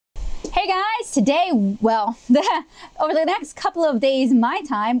Hey guys, today, well, over the next couple of days, my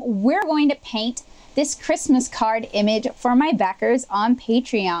time, we're going to paint this Christmas card image for my backers on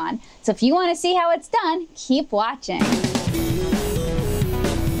Patreon. So if you want to see how it's done, keep watching.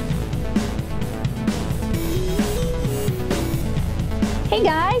 Hey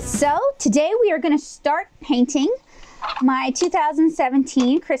guys, so today we are going to start painting my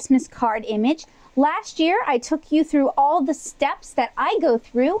 2017 Christmas card image. Last year, I took you through all the steps that I go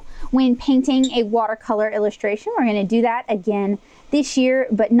through when painting a watercolor illustration. We're going to do that again this year,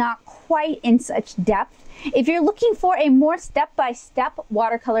 but not quite in such depth. If you're looking for a more step-by-step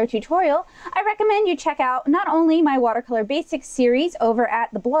watercolor tutorial, I recommend you check out not only my Watercolor Basics series over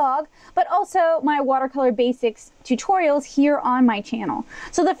at the blog, but also my Watercolor Basics tutorials here on my channel.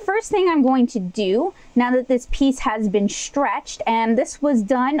 So the first thing I'm going to do, now that this piece has been stretched, and this was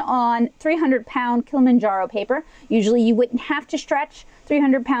done on 300-pound Kilimanjaro paper. Usually you wouldn't have to stretch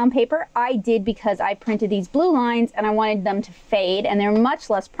 300-pound paper. I did because I printed these blue lines and I wanted them to fade, and they're much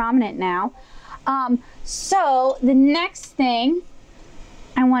less prominent now. So the next thing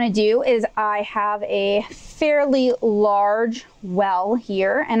I want to do is I have a fairly large well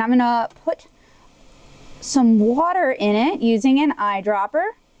here, and I'm going to put some water in it using an eyedropper.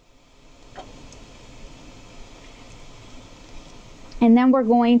 And then we're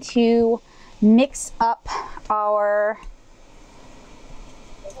going to mix up our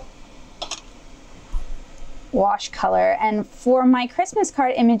wash color. And for my Christmas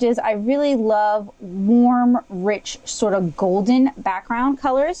card images, I really love warm, rich, sort of golden background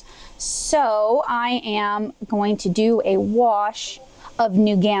colors. So I am going to do a wash of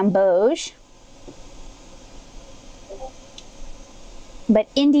New Gamboge. But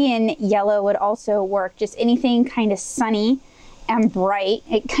Indian yellow would also work, just anything kind of sunny and bright.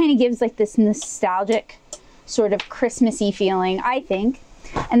 It kind of gives like this nostalgic sort of Christmassy feeling, I think.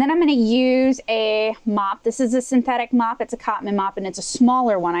 And then I'm going to use a mop. This is a synthetic mop. It's a cotton mop, and it's a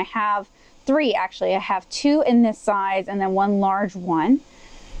smaller one. I have three, actually. I have two in this size and then one large one.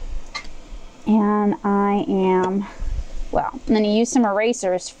 And I'm going to use some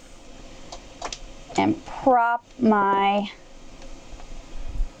erasers and prop my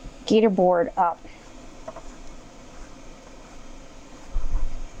gator board up.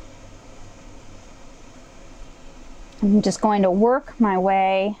 I'm just going to work my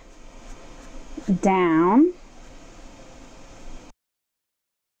way down.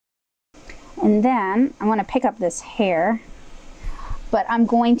 And then I want to pick up this hair, but I'm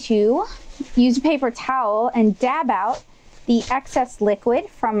going to use a paper towel and dab out the excess liquid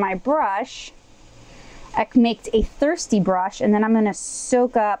from my brush. It makes a thirsty brush, and then I'm going to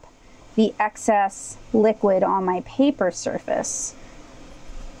soak up the excess liquid on my paper surface.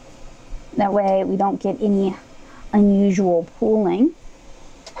 That way we don't get any unusual pooling.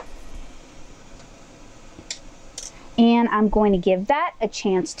 And I'm going to give that a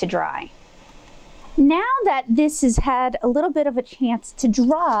chance to dry. Now that this has had a little bit of a chance to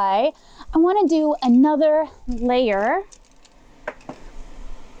dry, I want to do another layer.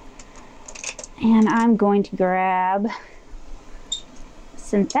 And I'm going to grab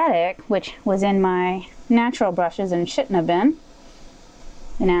synthetic, which was in my natural brushes and shouldn't have been.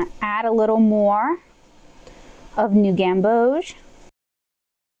 I'm going to add a little more of New Gamboge.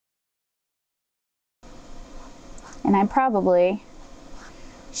 And I probably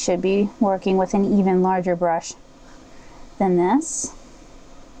should be working with an even larger brush than this.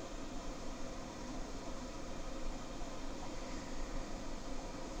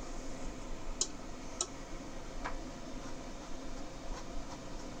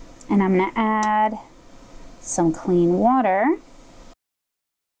 And I'm going to add some clean water.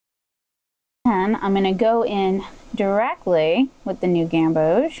 And I'm going to go in directly with the New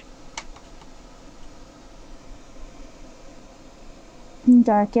Gamboge.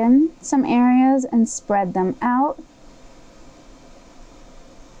 Darken some areas and spread them out.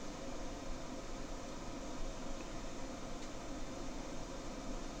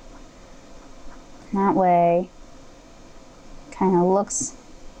 That way, kind of looks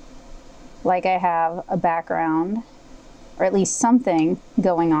like I have a background, or at least something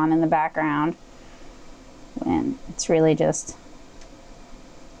going on in the background, when it's really just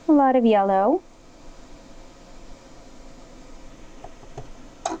a lot of yellow.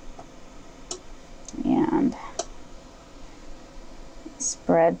 And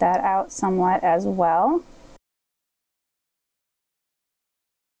spread that out somewhat as well.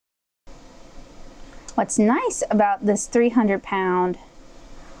 What's nice about this 300-pound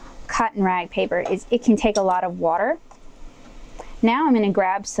cotton rag paper is it can take a lot of water. Now I'm going to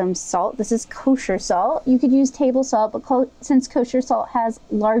grab some salt. This is kosher salt. You could use table salt, but since kosher salt has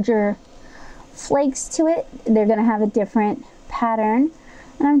larger flakes to it, they're going to have a different pattern.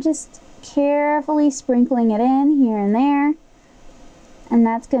 And I'm just carefully sprinkling it in here and there. And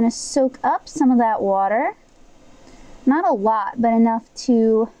that's going to soak up some of that water. Not a lot, but enough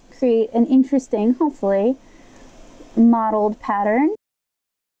to create an interesting, hopefully, mottled pattern.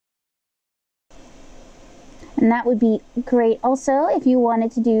 And that would be great also if you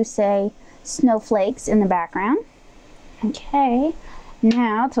wanted to do, say, snowflakes in the background. Okay,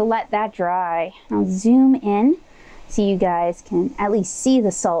 now to let that dry, I'll zoom in so you guys can at least see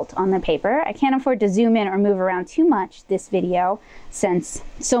the salt on the paper. I can't afford to zoom in or move around too much this video since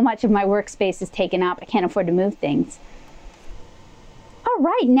so much of my workspace is taken up. I can't afford to move things. All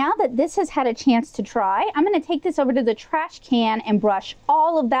right, now that this has had a chance to dry, I'm going to take this over to the trash can and brush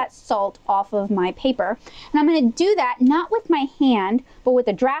all of that salt off of my paper. And I'm going to do that not with my hand, but with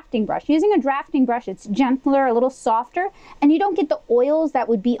a drafting brush. Using a drafting brush, it's gentler, a little softer, and you don't get the oils that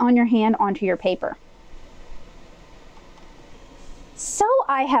would be on your hand onto your paper. So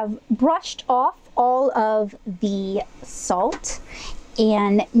I have brushed off all of the salt,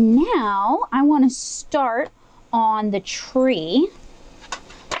 and now I want to start on the tree.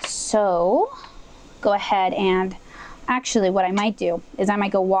 So go ahead and actually what I might do is I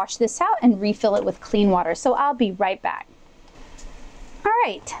might go wash this out and refill it with clean water. So I'll be right back. All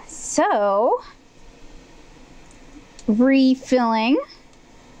right, so refilling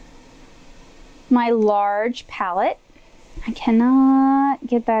my large palette. I cannot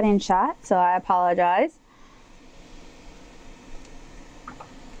get that in shot, so I apologize.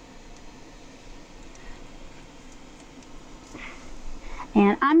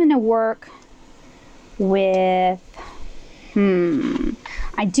 And I'm going to work with,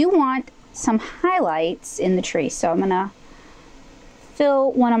 I do want some highlights in the tree, so I'm going to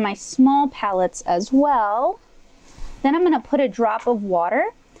fill one of my small palettes as well. Then I'm going to put a drop of water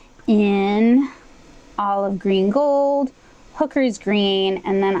in olive green gold, hooker's green,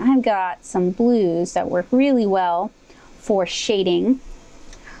 and then I've got some blues that work really well for shading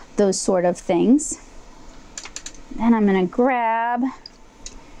those sort of things. Then I'm going to grab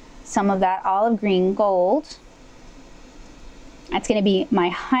some of that olive green gold. That's going to be my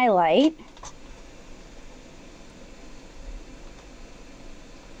highlight.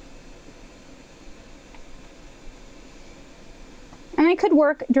 And I could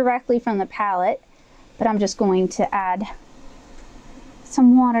work directly from the palette, but I'm just going to add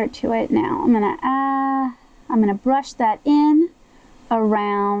some water to it now. I'm going to brush that in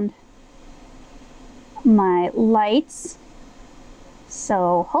around my lights.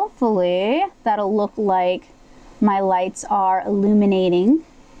 So hopefully that'll look like my lights are illuminating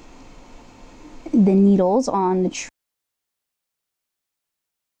the needles on the tree.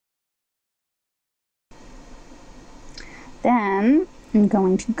 Then I'm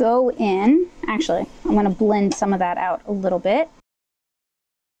going to go in, actually I'm going to blend some of that out a little bit,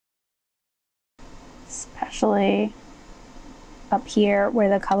 especially up here where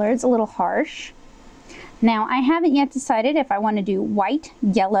the color is a little harsh. Now, I haven't yet decided if I want to do white,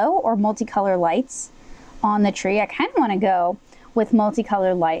 yellow, or multicolor lights on the tree. I kind of want to go with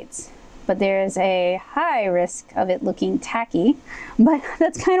multicolored lights, but there's a high risk of it looking tacky. But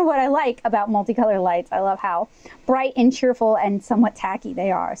that's kind of what I like about multicolored lights. I love how bright and cheerful and somewhat tacky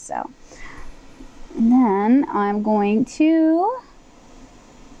they are. So, and then I'm going to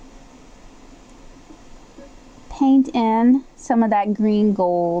paint in some of that green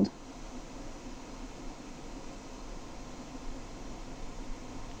gold.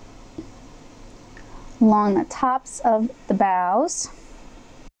 Along the tops of the boughs.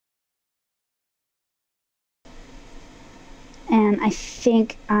 And I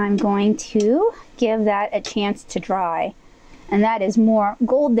think I'm going to give that a chance to dry. And that is more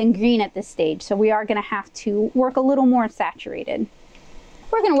gold than green at this stage, so we are going to have to work a little more saturated.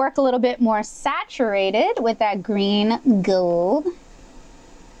 We're going to work a little bit more saturated with that green gold.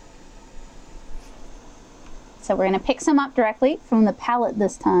 So we're going to pick some up directly from the palette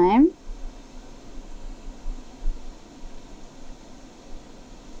this time.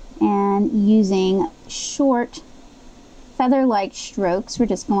 And using short feather-like strokes, we're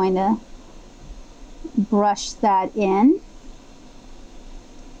just going to brush that in,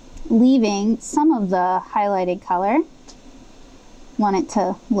 leaving some of the highlighted color. Want it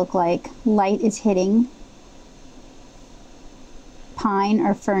to look like light is hitting pine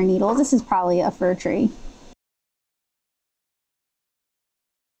or fir needles. This is probably a fir tree.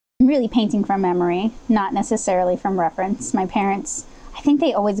 I'm really painting from memory, not necessarily from reference. My parents, I think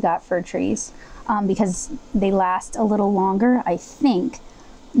they always got fir trees. because they last a little longer, I think.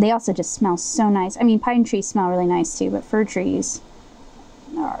 They also just smell so nice. I mean, pine trees smell really nice too, but fir trees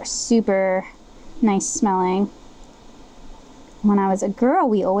are super nice smelling. When I was a girl,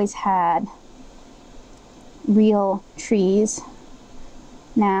 we always had real trees.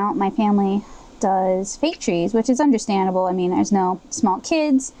 Now my family does fake trees, which is understandable. I mean, there's no small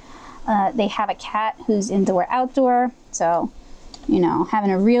kids. They have a cat who's indoor outdoor, so you know,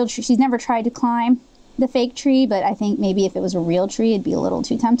 having a real tree, she's never tried to climb the fake tree, but I think maybe if it was a real tree, it'd be a little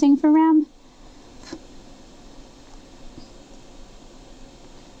too tempting for Rem.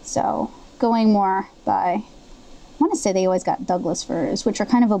 So going more by, I want to say they always got Douglas firs, which are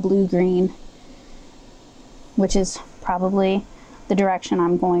kind of a blue-green, which is probably the direction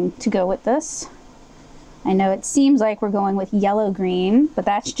I'm going to go with this. I know it seems like we're going with yellow-green, but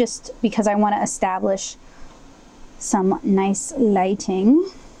that's just because I want to establish some nice lighting.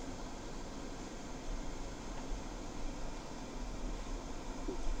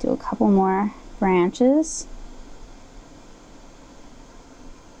 Do a couple more branches.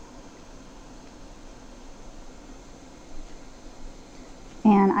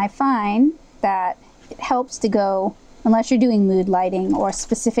 And I find that it helps to go, unless you're doing mood lighting or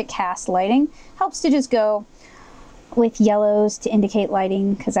specific cast lighting, helps to just go with yellows to indicate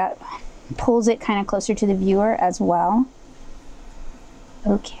lighting, because that pulls it kind of closer to the viewer as well.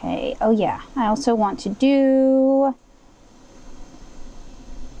 Okay, oh yeah, I also want to do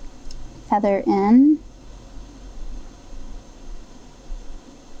feather in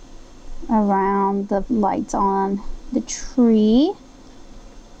around the lights on the tree,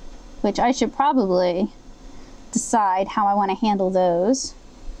 which I should probably decide how I want to handle those,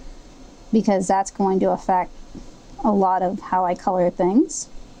 because that's going to affect a lot of how I color things.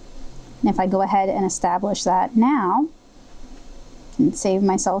 And if I go ahead and establish that now, I can save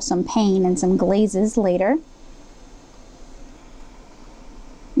myself some pain and some glazes later.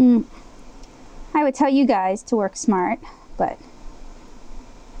 I would tell you guys to work smart, but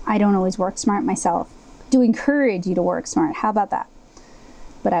I don't always work smart myself. Do encourage you to work smart. How about that?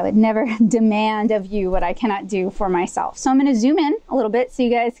 But I would never demand of you what I cannot do for myself. So I'm going to zoom in a little bit so you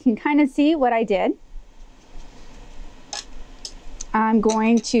guys can kind of see what I did. I'm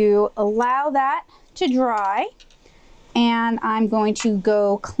going to allow that to dry, and I'm going to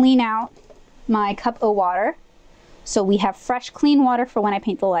go clean out my cup of water so we have fresh, clean water for when I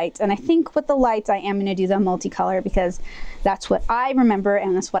paint the lights. And I think with the lights I am going to do the multicolor, because that's what I remember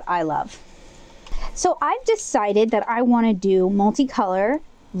and that's what I love. So I've decided that I want to do multicolor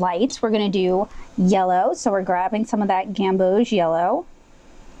lights. We're going to do yellow, so we're grabbing some of that gamboge yellow.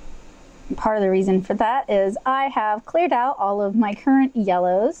 Part of the reason for that is I have cleared out all of my current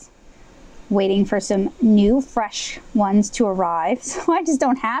yellows, waiting for some new fresh ones to arrive. So I just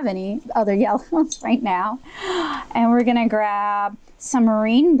don't have any other yellows right now. And we're gonna grab some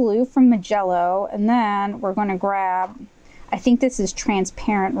marine blue from Magello, and then we're gonna grab, I think this is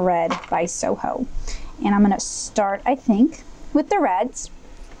transparent red by Soho. And I'm gonna start, I think, with the reds.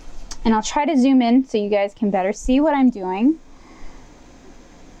 And I'll try to zoom in so you guys can better see what I'm doing.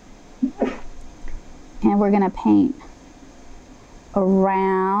 And we're gonna paint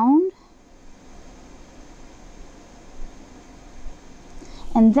around,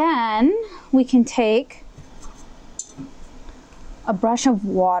 and then we can take a brush of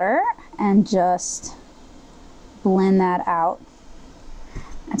water and just blend that out.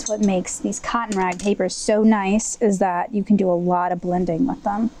 That's what makes these cotton rag papers so nice, is that you can do a lot of blending with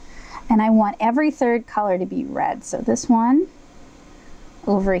them. And I want every third color to be red. So this one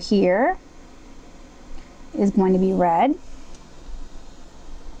over here is going to be red.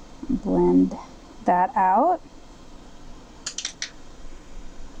 Blend that out.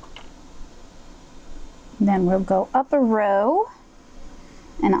 Then we'll go up a row,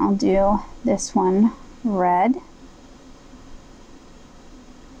 and I'll do this one red.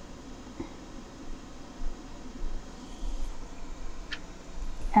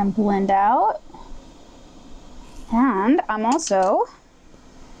 And blend out. And I'm also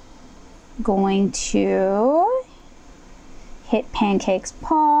going to hit Pancake's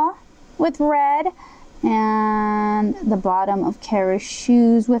paw with red, and the bottom of Kara's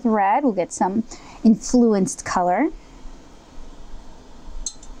shoes with red. We'll get some influenced color.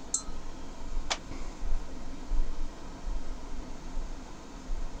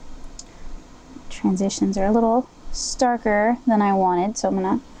 Transitions are a little starker than I wanted, so I'm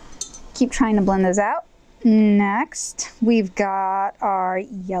gonna keep trying to blend those out. Next, we've got our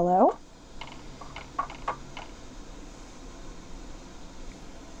yellow.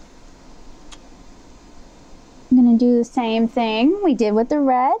 I'm gonna do the same thing we did with the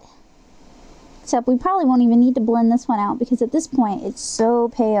red. except we probably won't even need to blend this one out because at this point it's so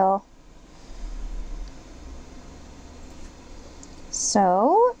pale.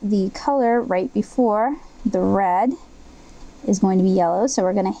 So the color right before the red is going to be yellow, so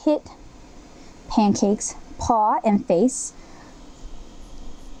we're going to hit Pancake's paw and face.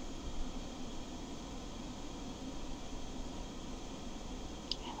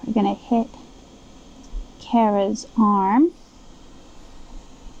 We're going to hit Kara's arm.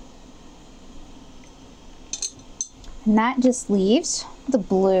 And that just leaves the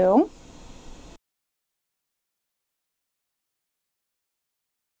blue.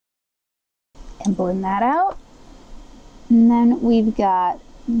 And blend that out. And then we've got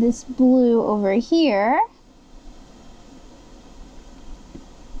this blue over here.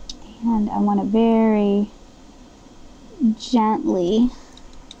 And I want to very gently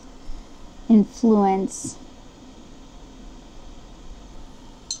influence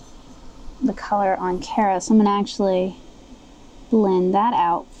the color on Kara. So I'm going to actually blend that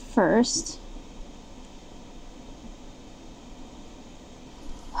out first.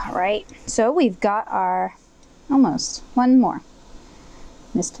 All right, so we've got our, almost, one more.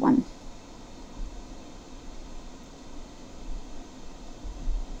 Missed one.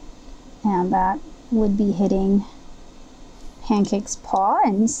 And that would be hitting Pancake's paw,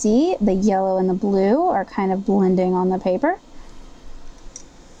 and you see the yellow and the blue are kind of blending on the paper.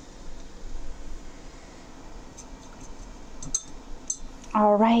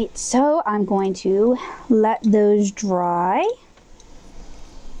 All right, so I'm going to let those dry.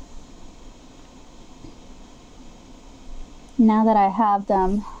 Now that I have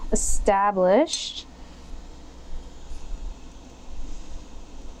them established,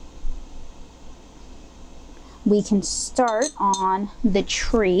 we can start on the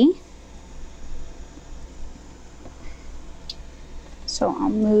tree. So I'll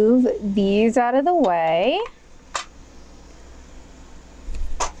move these out of the way.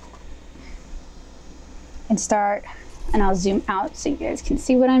 And start, and I'll zoom out so you guys can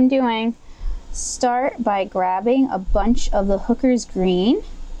see what I'm doing. Start by grabbing a bunch of the Hooker's green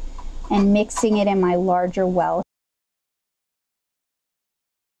and mixing it in my larger well.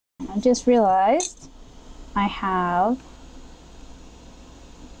 I just realized I have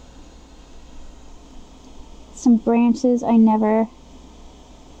some branches I never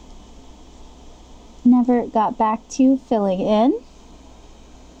got back to filling in.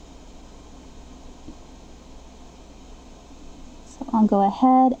 I'll go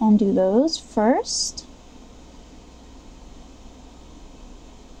ahead and do those first.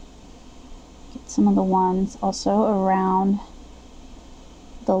 Get some of the ones also around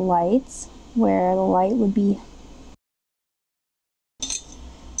the lights where the light would be.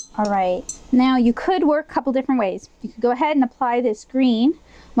 All right, now you could work a couple different ways. You could go ahead and apply this green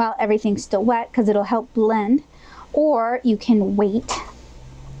while everything's still wet because it'll help blend, or you can wait.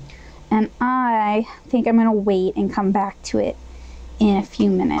 And I think I'm gonna wait and come back to it in a few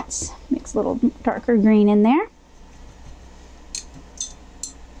minutes. Mix a little darker green in there.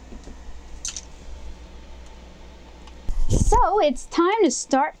 So it's time to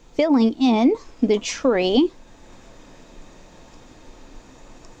start filling in the tree.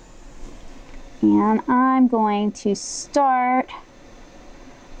 And I'm going to start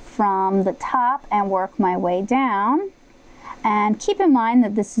from the top and work my way down. And keep in mind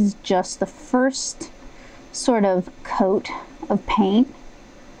that this is just the first sort of coat of paint,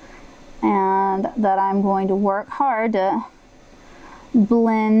 and that I'm going to work hard to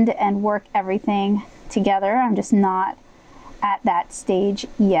blend and work everything together. I'm just not at that stage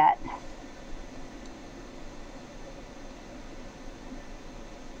yet.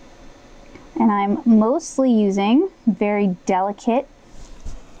 And I'm mostly using very delicate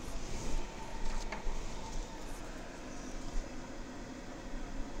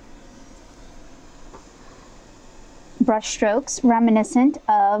brush strokes reminiscent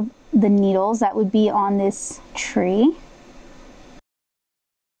of the needles that would be on this tree.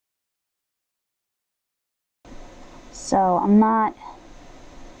 So I'm not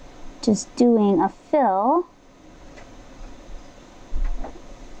just doing a fill.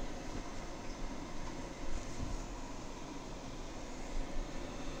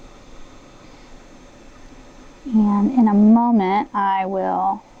 And in a moment I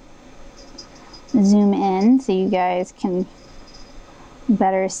will zoom in so you guys can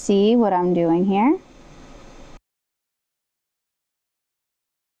better see what I'm doing here.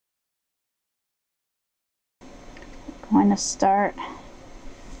 I'm going to start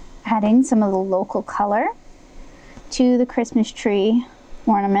adding some of the local color to the Christmas tree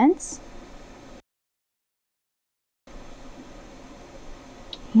ornaments.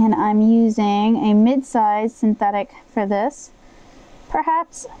 And I'm using a mid-size synthetic for this.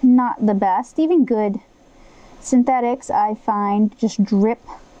 Perhaps not the best. Even good synthetics, I find, just drip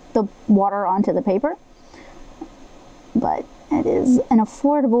the water onto the paper. But it is an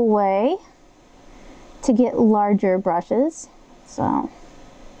affordable way to get larger brushes. So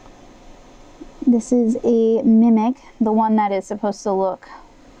this is a Mimic, the one that is supposed to look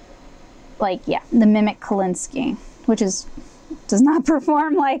like, yeah, the Mimic Kolinsky, which does not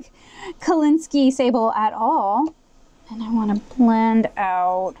perform like Kolinsky Sable at all. And I want to blend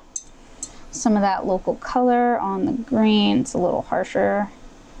out some of that local color on the green. It's a little harsher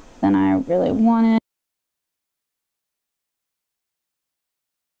than I really wanted.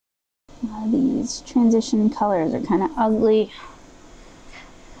 These transition colors are kind of ugly.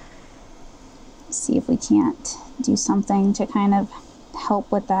 See if we can't do something to kind of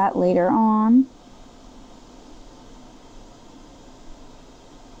help with that later on.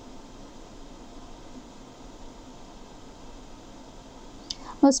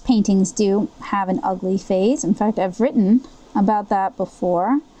 Most paintings do have an ugly phase. In fact, I've written about that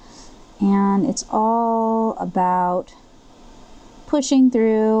before, and it's all about pushing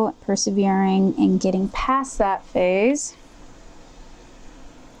through, persevering, and getting past that phase,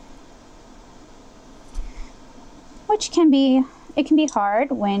 which can be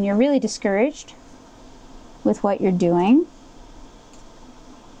hard when you're really discouraged with what you're doing.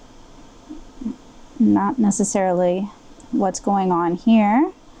 Not necessarily what's going on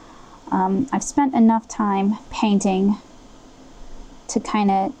here. I've spent enough time painting to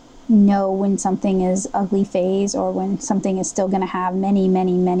kind of know when something is ugly phase or when something is still going to have many,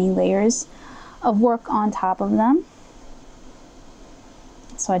 many, many layers of work on top of them.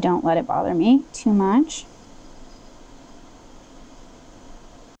 So I don't let it bother me too much.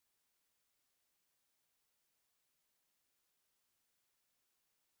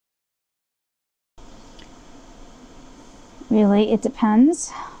 Really, it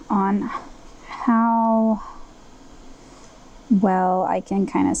depends on how well I can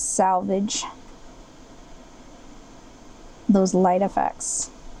kind of salvage those light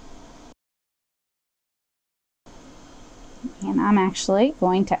effects. And I'm actually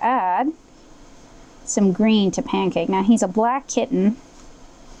going to add some green to Pancake. Now he's a black kitten,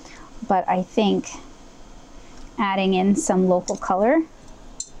 but I think adding in some local color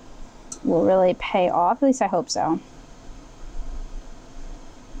will really pay off. At least I hope so.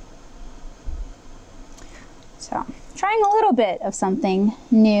 So, trying a little bit of something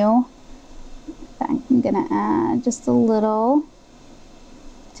new. I'm gonna add just a little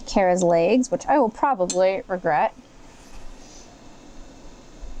to Kara's legs, which I will probably regret.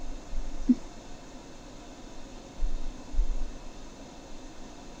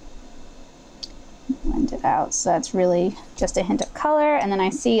 Blend it out so that's really just a hint of color, and then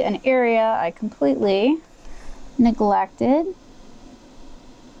I see an area I completely neglected.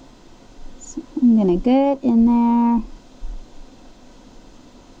 So I'm gonna get in there.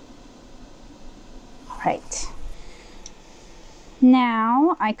 All right.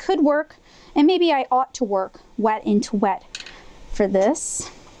 Now I could work, and maybe I ought to work wet into wet for this.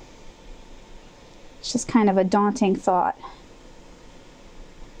 It's just kind of a daunting thought.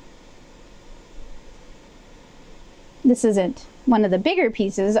 This isn't one of the bigger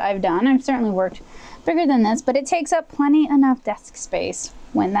pieces I've done. I've certainly worked bigger than this, but it takes up plenty enough desk space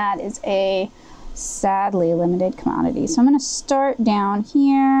when that is a sadly limited commodity. So I'm going to start down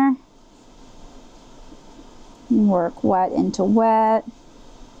here, work wet into wet.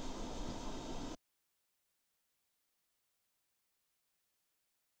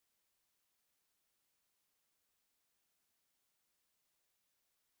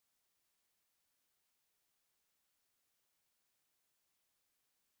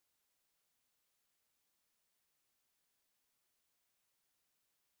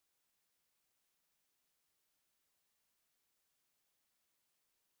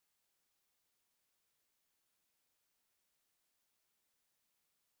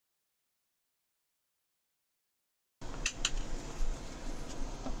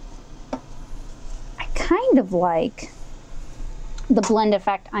 Kind of like the blend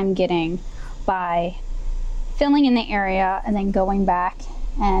effect I'm getting by filling in the area and then going back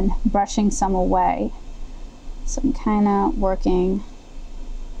and brushing some away. So I'm kind of working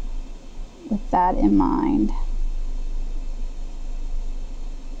with that in mind.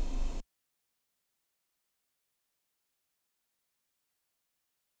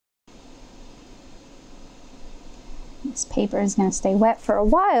 This paper is going to stay wet for a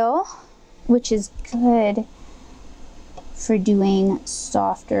while, which is good for doing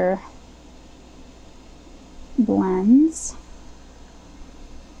softer blends.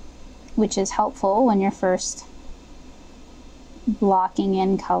 which is helpful when you're first blocking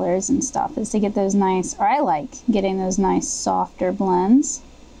in colors and stuff, is to get those nice, or I like getting those nice softer blends,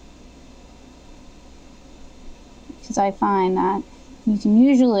 because I find that you can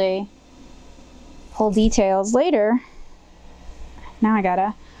usually pull details later. Now I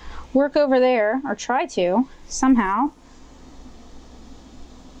gotta work over there, or try to somehow.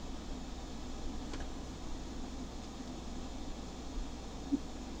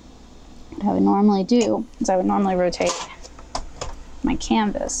 What I would normally do is I would normally rotate my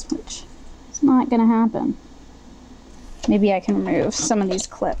canvas, which is not going to happen. Maybe I can remove some of these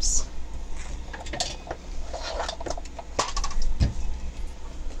clips.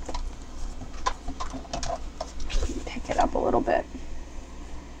 Pick it up a little bit.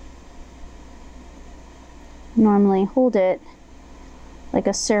 Normally hold it like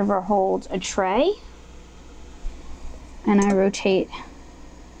a server holds a tray, and I rotate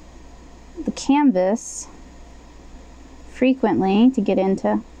the canvas frequently to get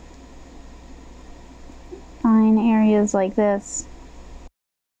into fine areas like this.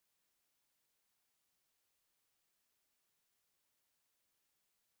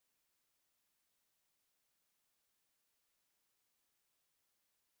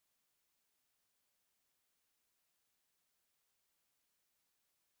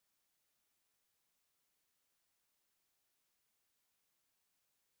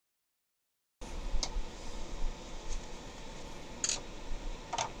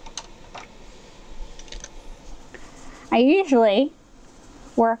 I usually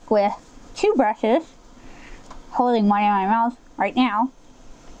work with 2 brushes, holding one in my mouth right now,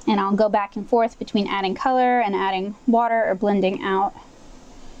 and I'll go back and forth between adding color and adding water or blending out.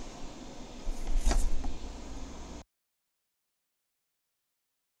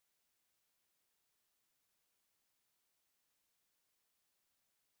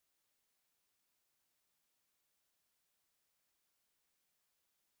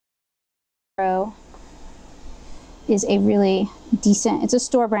 Is a really decent, it's a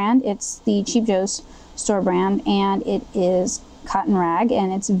store brand, it's the Cheap Joe's store brand, and it is cotton rag,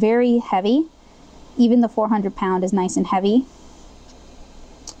 and it's very heavy. Even the 400 pound is nice and heavy.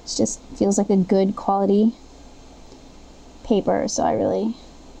 It just feels like a good quality paper, so I really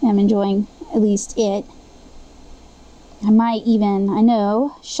am enjoying at least it. I might even, I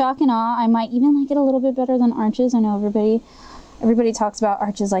know, shock and awe, I might even like it a little bit better than Arches. I know everybody talks about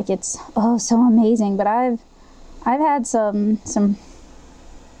Arches like it's, oh, so amazing, but I've had some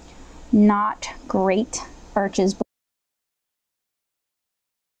not great Arches.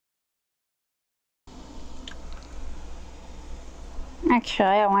 Actually,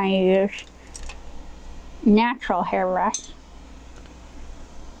 I want to use natural hairbrush.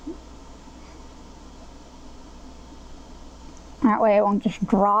 That way it won't just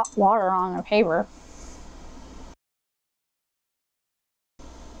drop water on the paper.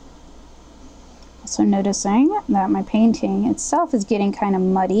 Also noticing that my painting itself is getting kind of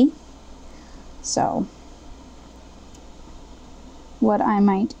muddy. So what I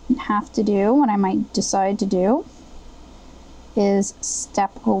might have to do, what I might decide to do, is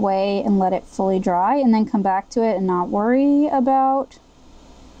step away and let it fully dry and then come back to it and not worry about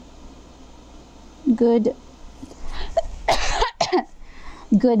good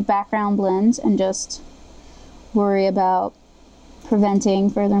good background blends, and just worry about preventing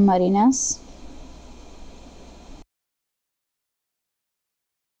further muddiness.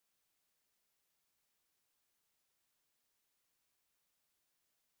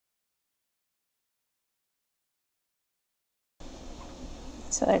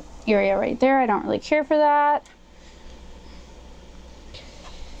 So that area right there, I don't really care for that.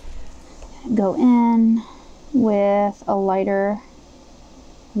 Go in with a lighter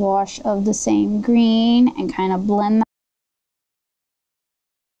wash of the same green and kind of blend that.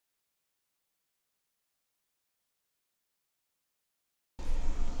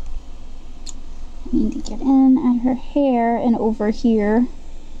 I need to get in at her hair and over here.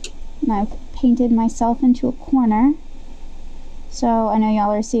 And I've painted myself into a corner. So I know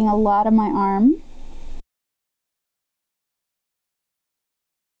y'all are seeing a lot of my arm.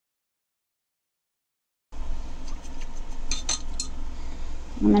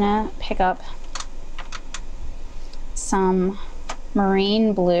 I'm gonna pick up some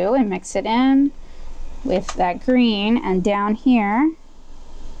marine blue and mix it in with that green, and down here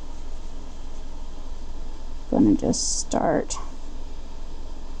I'm gonna just start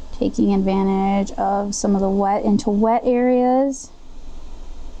taking advantage of some of the wet into wet areas.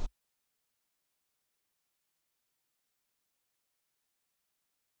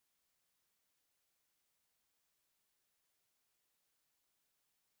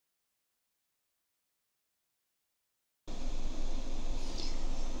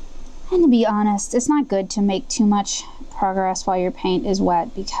 And to be honest, it's not good to make too much progress while your paint is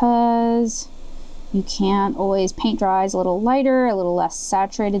wet because you can't always, paint dries a little lighter, a little less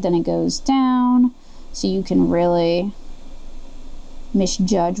saturated, then it goes down. So you can really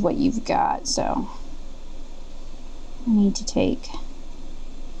misjudge what you've got. So I need to take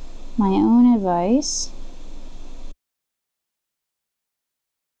my own advice.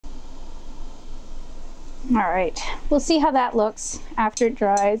 All right, we'll see how that looks after it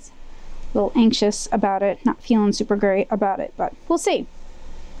dries. A little anxious about it, not feeling super great about it, but we'll see.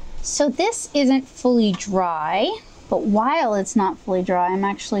 So this isn't fully dry, but while it's not fully dry, I'm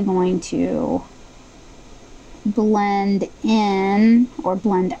actually going to blend in or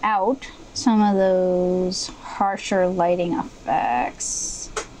blend out some of those harsher lighting effects.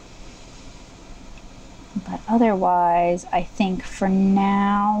 But otherwise, I think for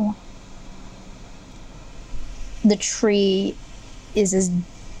now, the tree is as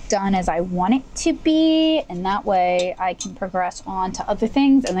done as I want it to be, and that way I can progress on to other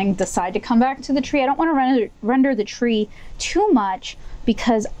things and then decide to come back to the tree. I don't want to render the tree too much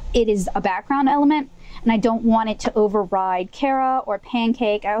because it is a background element and I don't want it to override Kara or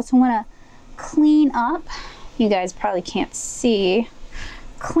Pancake. I also want to clean up, you guys probably can't see,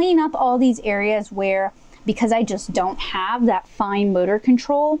 clean up all these areas where, because I just don't have that fine motor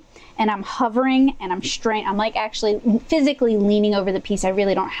control and I'm hovering and I'm like actually physically leaning over the piece. I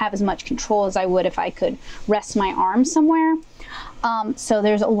really don't have as much control as I would if I could rest my arm somewhere. So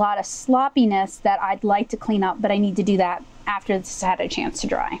there's a lot of sloppiness that I'd like to clean up, but I need to do that after this had a chance to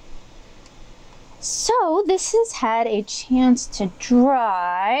dry. So this has had a chance to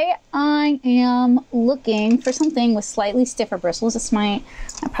dry. I am looking for something with slightly stiffer bristles. That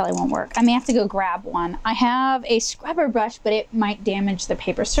probably won't work. I may have to go grab one. I have a scrubber brush, but it might damage the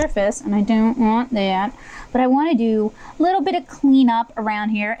paper surface and I don't want that. But I want to do a little bit of cleanup around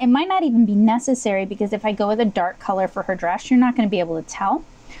here. It might not even be necessary because if I go with a dark color for her dress, you're not going to be able to tell.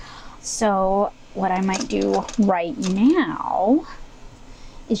 So what I might do right now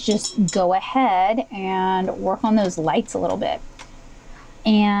is just go ahead and work on those lights a little bit.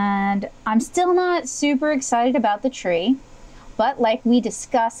 And I'm still not super excited about the tree, but like we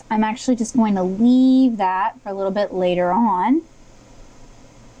discussed, I'm actually just going to leave that for a little bit later on.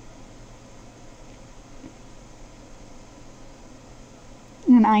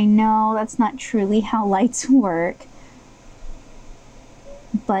 And I know that's not truly how lights work,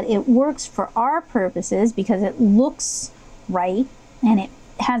 but it works for our purposes because it looks right and it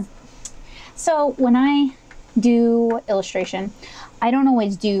has. So when I do illustration, I don't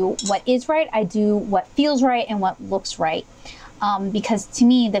always do what is right. I do what feels right and what looks right, because to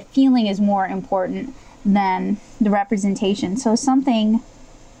me the feeling is more important than the representation. So something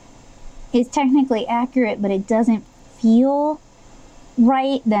is technically accurate but it doesn't feel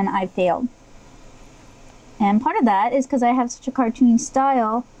right, then I failed. And part of that is because I have such a cartoony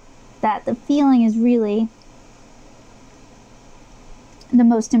style that the feeling is really the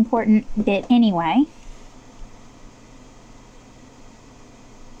most important bit anyway.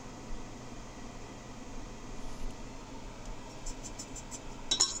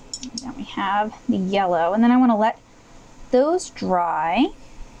 Then we have the yellow, and then I want to let those dry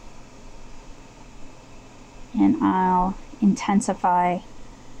and I'll intensify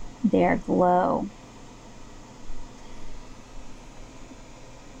their glow.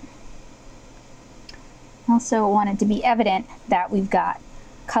 Also want it to be evident that we've got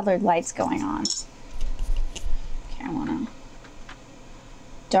colored lights going on. Okay, I want to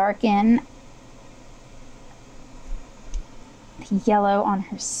darken the yellow on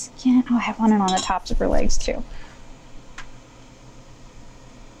her skin. Oh, I want it on the tops of her legs too.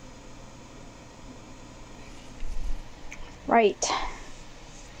 Right.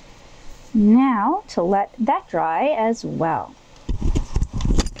 Now to let that dry as well.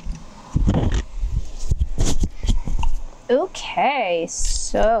 Okay,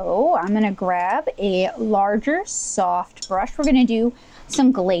 so I'm gonna grab a larger soft brush. We're gonna do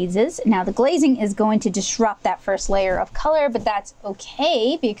some glazes. Now the glazing is going to disrupt that first layer of color, but that's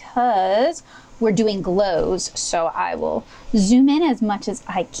okay because we're doing glows. So I will zoom in as much as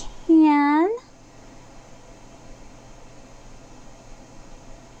I can.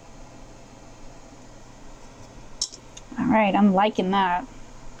 All right, I'm liking that.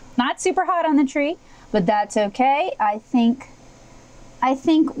 Not super hot on the tree, but that's okay. I think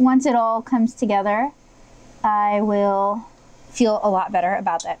once it all comes together, I will feel a lot better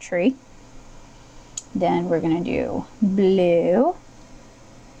about that tree. Then we're gonna do blue.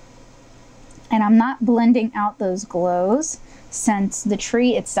 And I'm not blending out those glows since the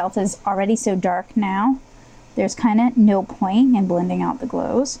tree itself is already so dark now. There's kind of no point in blending out the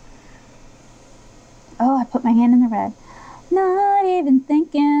glows. Oh, I put my hand in the red. Not even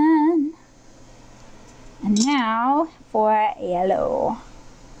thinking. And now for yellow.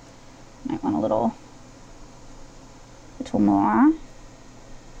 Might want a little more.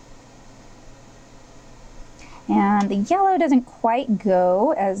 And the yellow doesn't quite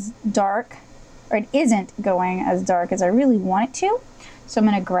go as dark, or it isn't going as dark as I really want it to. So I'm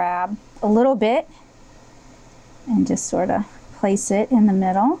going to grab a little bit and just sort of place it in the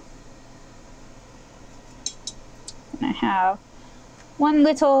middle. And I have one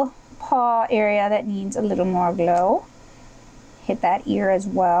little paw area that needs a little more glow. Hit that ear as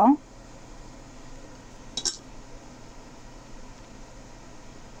well.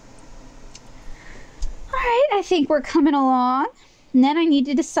 Alright, I think we're coming along. And then I need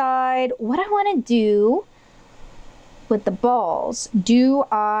to decide what I want to do with the balls. Do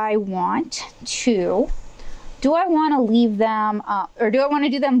I want to leave them, or do I want to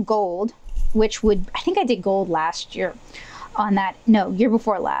do them gold, which would, I think I did gold last year on that, no, year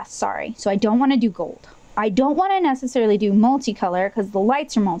before last, sorry. So I don't want to do gold. I don't want to necessarily do multicolor because the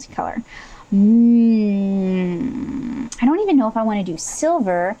lights are multicolor. I don't even know if I want to do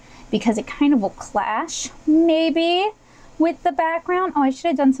silver because it kind of will clash maybe with the background. Oh, I should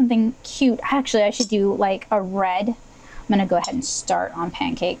have done something cute. Actually, I should do like a red. I'm going to go ahead and start on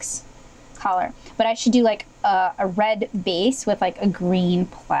Pancake's collar. But I should do like a red base with like a green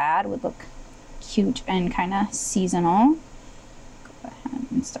plaid. Would look cute and kind of seasonal. Go ahead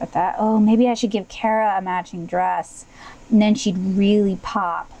and start that. Oh, maybe I should give Kara a matching dress. And then she'd really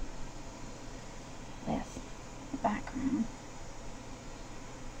pop with the background.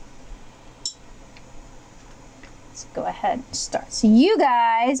 Let's go ahead and start. So you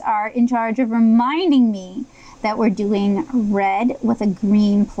guys are in charge of reminding me that we're doing red with a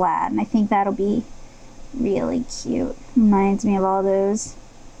green plaid. And I think that'll be really cute. Reminds me of all those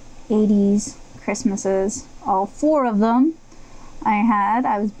 80s Christmases. All 4 of them I had.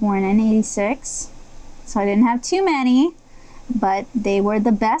 I was born in 86, so I didn't have too many, but they were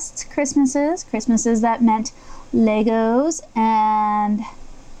the best Christmases. Christmases that meant Legos and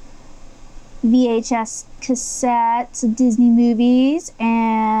VHS cassettes of Disney movies,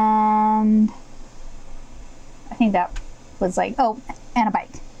 and I think that was like, oh, and a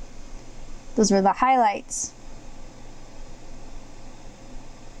bike. Those were the highlights.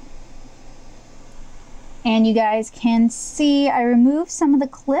 And you guys can see I removed some of the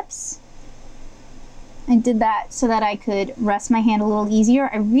clips. I did that so that I could rest my hand a little easier.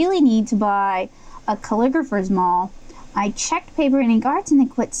 I really need to buy a calligrapher's maul. I checked Paper and Ink Arts and they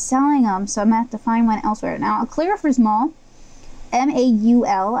quit selling them, so I'm gonna have to find one elsewhere. Now, a calligrapher's maul,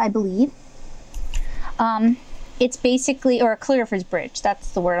 M-A-U-L, I believe. It's basically, or a calligrapher's bridge,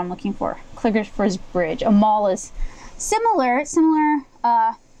 that's the word I'm looking for. Calligrapher's bridge. A maul is similar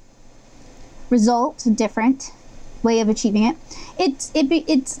result, different way of achieving it.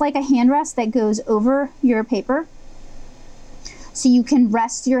 It's like a hand rest that goes over your paper. So you can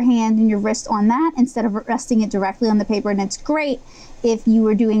rest your hand and your wrist on that instead of resting it directly on the paper. And it's great if you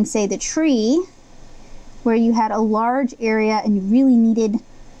were doing, say, the tree, where you had a large area and you really needed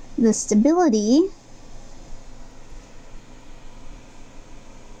the stability.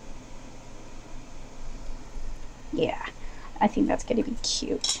 Yeah, I think that's going to be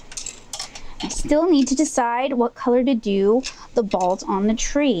cute. I still need to decide what color to do the balls on the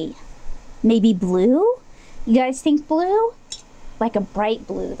tree. Maybe blue? You guys think blue? Like a bright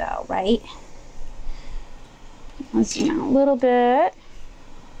blue though, right? Let's zoom out a little bit.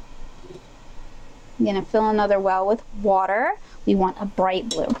 I'm gonna fill another well with water. We want a bright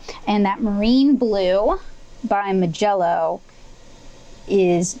blue. And that marine blue by Magello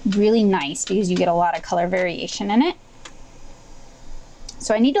is really nice because you get a lot of color variation in it.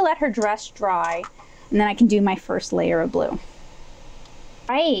 So I need to let her dress dry and then I can do my first layer of blue.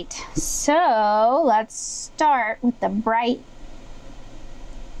 Right, so let's start with the bright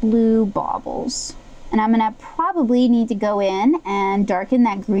blue baubles. And I'm gonna probably need to go in and darken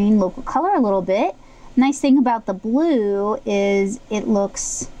that green local color a little bit. Nice thing about the blue is it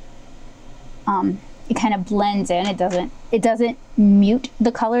looks, it kind of blends in. It doesn't mute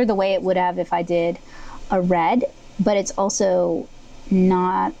the color the way it would have if I did a red, but it's also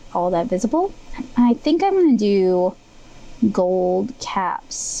not all that visible. I think I'm gonna do gold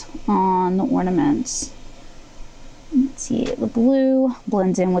caps on the ornaments. Let's see, the blue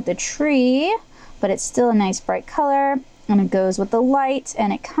blends in with the tree, but it's still a nice bright color, and it goes with the light,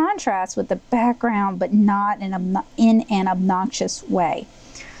 and it contrasts with the background, but not in an obnoxious way.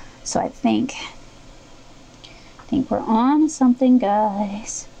 So I think we're on something,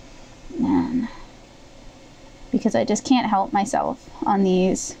 guys. And then, because I just can't help myself on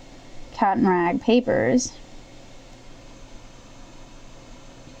these cotton rag papers.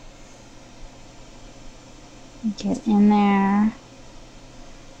 Get in there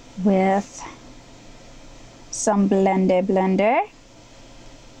with some blender.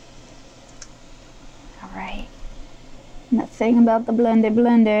 All right. And the thing about the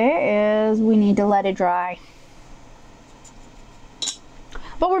blender is we need to let it dry.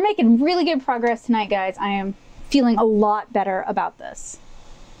 But we're making really good progress tonight, guys. I am feeling a lot better about this.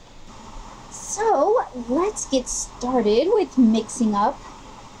 So let's get started with mixing up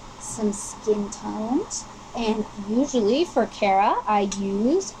some skin tones. And usually for Kara, I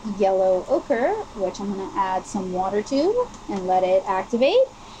use yellow ochre, which I'm going to add some water to and let it activate.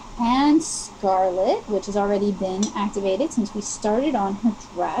 And scarlet, which has already been activated since we started on her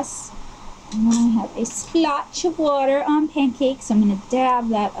dress. And then I have a splotch of water on Pancake, so I'm going to dab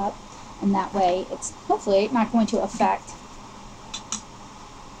that up, and that way it's hopefully not going to affect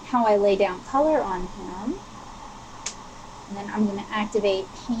how I lay down color on him. And then I'm going to activate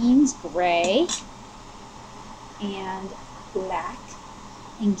Payne's Gray and Black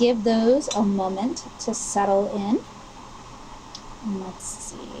and give those a moment to settle in. And let's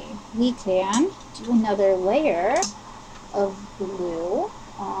see, we can do another layer of blue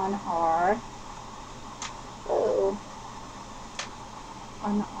on our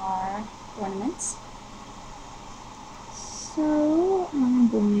ornaments. So I'm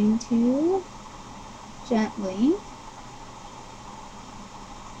going to gently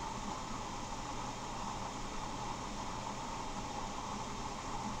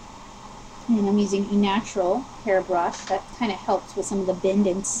and I'm using a natural hairbrush that kind of helps with some of the bend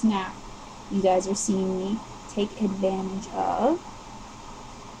and snap you guys are seeing me take advantage of.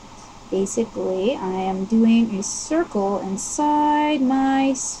 Basically, I am doing a circle inside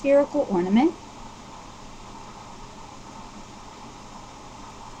my spherical ornament.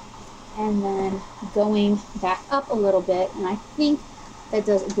 And then going back up a little bit, and I think that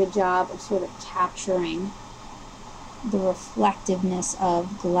does a good job of sort of capturing the reflectiveness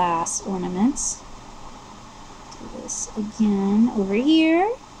of glass ornaments. Do this again over here.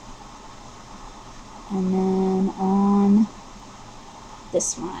 And then on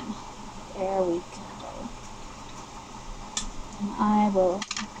this one. There we go. And I will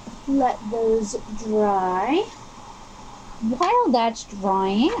let those dry. While that's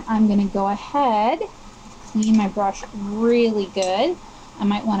drying, I'm going to go ahead, clean my brush really good. I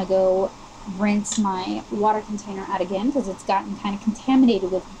might want to go rinse my water container out again because it's gotten kind of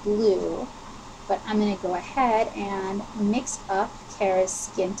contaminated with blue. But I'm going to go ahead and mix up Kara's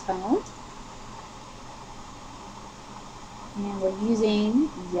skin tone. And we're using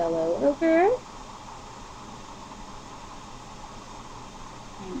yellow ochre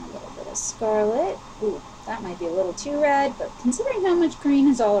and a little bit of scarlet. Ooh, that might be a little too red, but considering how much green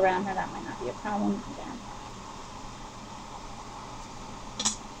is all around her, that might not be a problem either.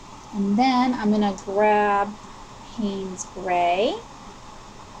 And then I'm going to grab Payne's Gray.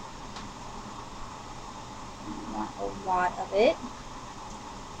 I want a lot of it.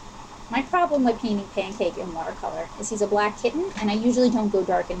 My problem with painting Pancake in watercolor is he's a black kitten, and I usually don't go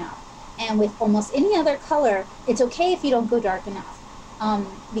dark enough. And with almost any other color, it's okay if you don't go dark enough,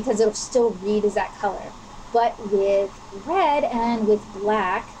 because it'll still read as that color. But with red and with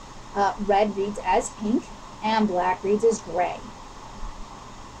black, red reads as pink, and black reads as gray.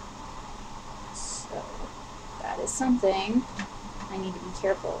 So that is something I need to be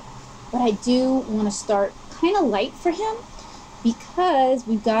careful. But I do want to start kind of light for him, because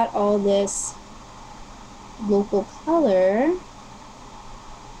we've got all this local color,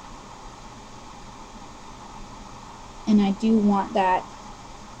 and I do want that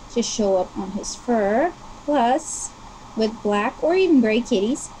to show up on his fur. Plus, with black or even gray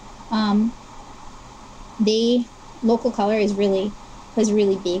kitties, the local color plays a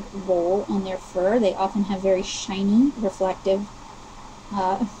really big role on their fur. They often have very shiny, reflective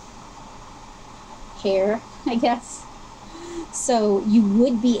hair, I guess. So you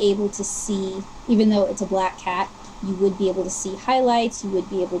would be able to see, even though it's a black cat, you would be able to see highlights, you would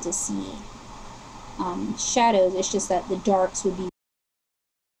be able to see shadows. It's just that the darks would be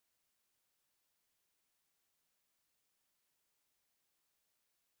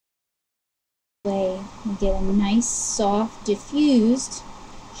way. We get a nice, soft, diffused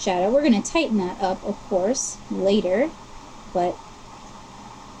shadow. We're going to tighten that up, of course, later, but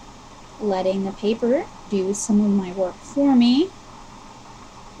letting the paper do some of my work for me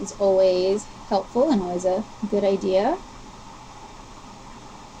is always helpful and always a good idea.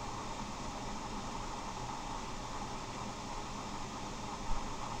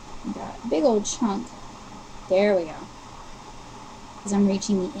 Got a big old chunk. There we go. As I'm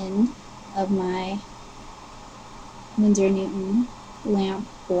reaching the end of my Winsor Newton lamp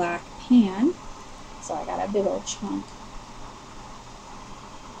black pan. So I got a big old chunk.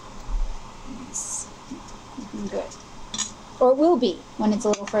 Nice. Looking good. Or it will be when it's a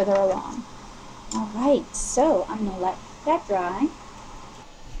little further along. Alright, so I'm going to let that dry.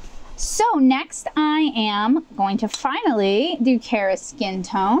 So next I am going to finally do Kara's skin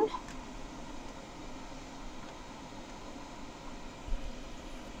tone.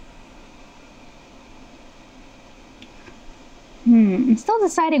 I'm still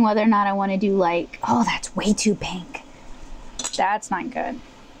deciding whether or not I want to do like, oh, that's way too pink. That's not good.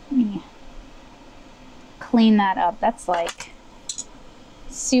 Let me clean that up. That's like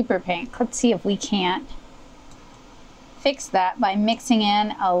super pink. Let's see if we can't fix that by mixing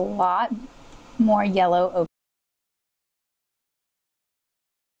in a lot more yellow ochre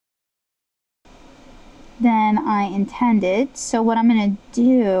than I intended. So what I'm going to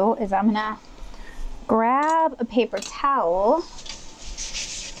do is I'm going to grab a paper towel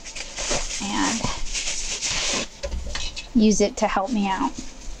and use it to help me out.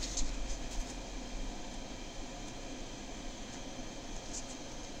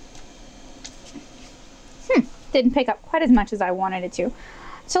 Didn't pick up quite as much as I wanted it to.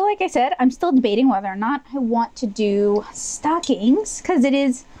 So like I said, I'm still debating whether or not I want to do stockings because it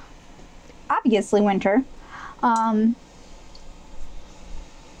is obviously winter. And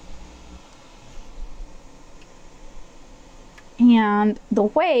the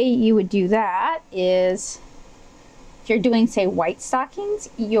way you would do that is, if you're doing, say, white stockings,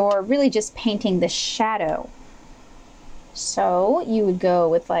 you're really just painting the shadow. So you would go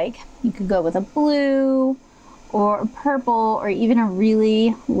with like, you could go with a blue or a purple or even a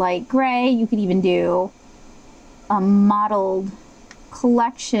really light gray. You could even do a mottled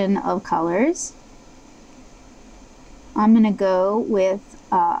collection of colors. I'm gonna go with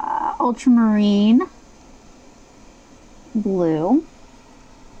ultramarine blue,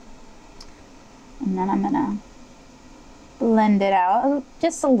 and then I'm gonna blend it out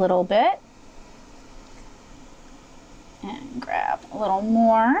just a little bit and grab a little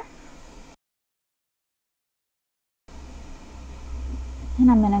more,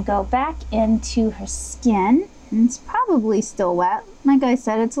 and I'm gonna go back into her skin, and it's probably still wet. Like I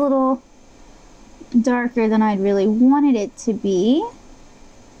said, it's a little darker than I'd really wanted it to be.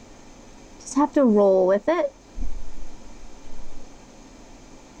 Just have to roll with it.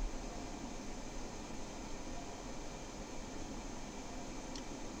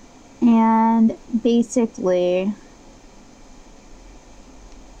 And basically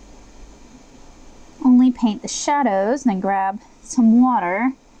only paint the shadows, and then grab some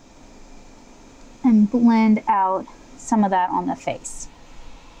water and blend out some of that on the face.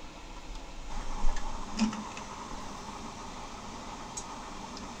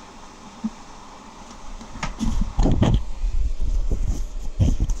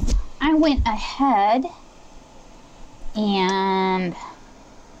 I went ahead and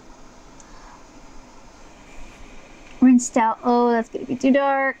rinsed out. Oh, that's gonna be too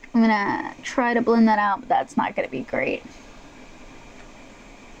dark. I'm gonna try to blend that out, but that's not gonna be great.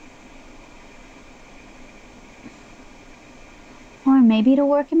 Or maybe it'll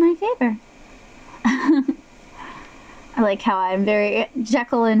work in my favor. I like how I'm very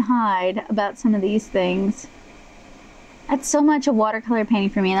Jekyll and Hyde about some of these things. That's so much of watercolor painting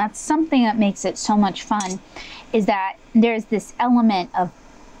for me, and that's something that makes it so much fun, is that there's this element of,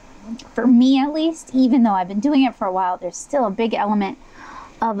 for me at least, even though I've been doing it for a while, there's still a big element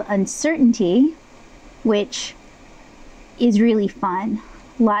of uncertainty, which is really fun.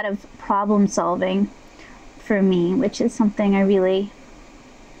 A lot of problem solving for me, which is something I really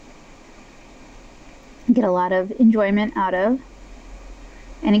get a lot of enjoyment out of,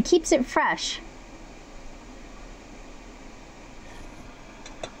 and it keeps it fresh.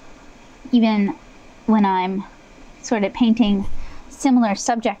 Even when I'm sort of painting similar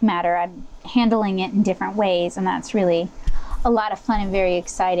subject matter, I'm handling it in different ways, and that's really a lot of fun and very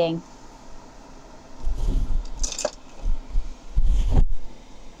exciting.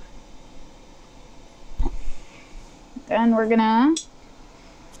 Then we're gonna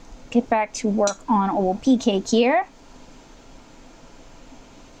get back to work on old Pancake here.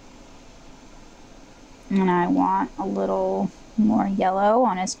 And I want a little more yellow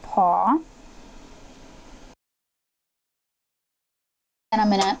on his paw. And I'm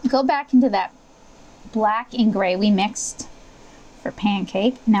gonna go back into that black and gray we mixed for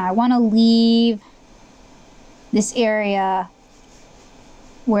Pancake. Now I want to leave this area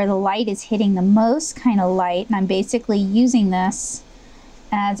where the light is hitting the most kind of light, and I'm basically using this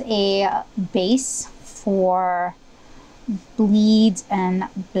as a base for bleeds and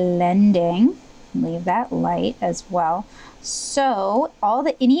blending. Leave that light as well. So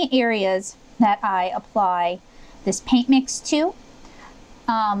any areas that I apply this paint mix to,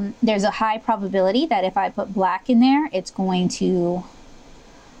 there's a high probability that if I put black in there, it's going to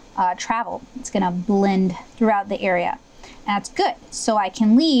travel. It's going to blend throughout the area. And that's good. So I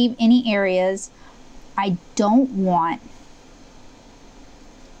can leave any areas I don't want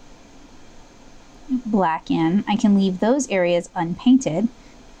black in. I can leave those areas unpainted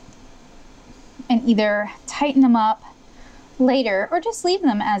and either tighten them up later or just leave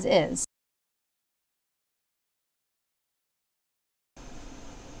them as is.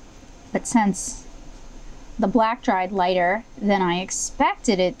 But since the black dried lighter than I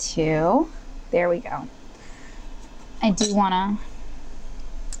expected it to, there we go. I do wanna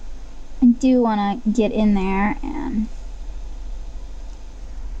get in there, and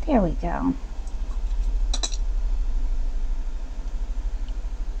there we go.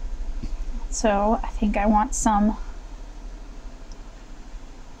 So I think I want some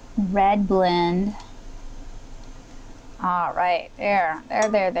red blend. All right, there.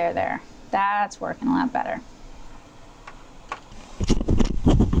 That's working a lot better.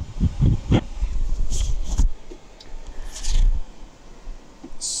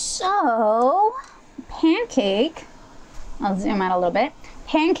 So, Pancake, I'll zoom out a little bit.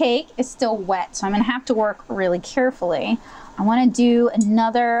 Pancake is still wet, so I'm gonna have to work really carefully. I wanna do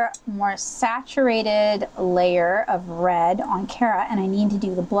another more saturated layer of red on Kara, and I need to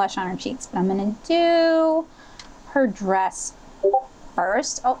do the blush on her cheeks, but I'm gonna do her dress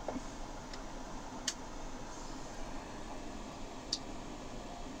first. Oh.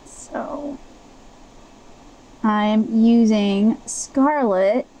 So, I'm using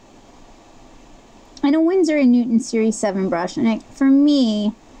Scarlet and a Winsor & Newton Series 7 brush, and for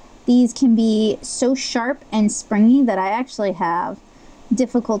me, these can be so sharp and springy that I actually have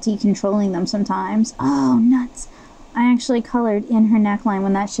difficulty controlling them sometimes. Oh, nuts. I actually colored in her neckline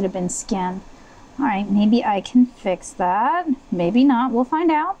when that should have been skin. All right, maybe I can fix that. Maybe not, we'll find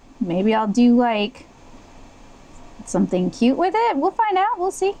out. Maybe I'll do like something cute with it. We'll find out,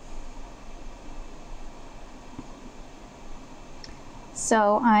 we'll see.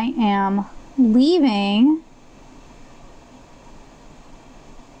 So I am leaving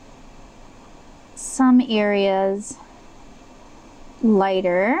some areas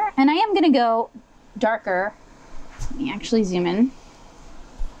lighter, and I am going to go darker. Let me actually zoom in.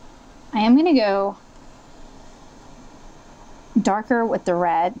 I am going to go darker with the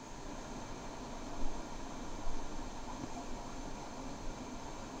red.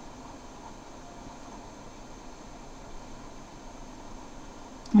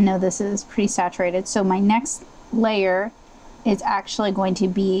 I know this is pretty saturated, so my next layer is actually going to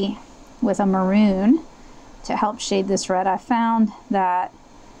be with a maroon to help shade this red. I found that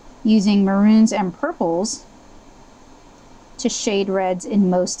using maroons and purples to shade reds in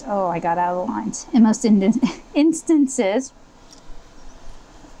most, oh, I got out of the lines, in most instances,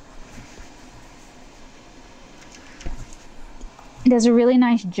 it does a really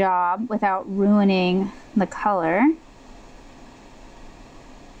nice job without ruining the color.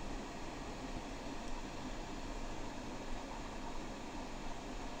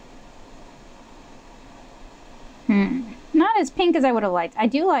 Not as pink as I would have liked. I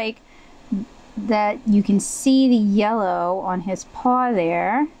do like that you can see the yellow on his paw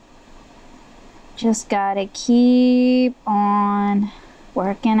there. Just gotta keep on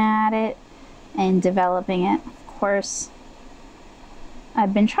working at it and developing it. Of course,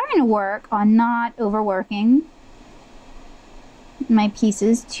 I've been trying to work on not overworking my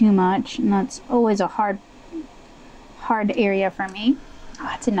pieces too much, and that's always a hard area for me.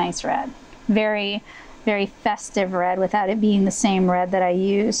 Oh, it's a nice red. Very, very festive red without it being the same red that I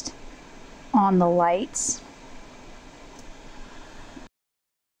used on the lights.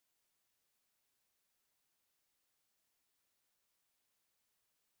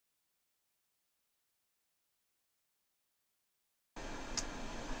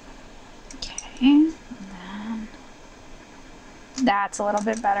 Okay, and that's a little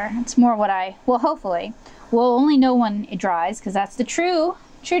bit better. It's more what I, well, hopefully we'll only know when it dries, because that's the true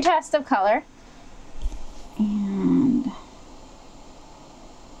test of color. And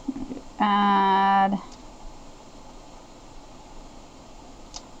add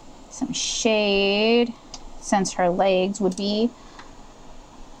some shade, since her legs would be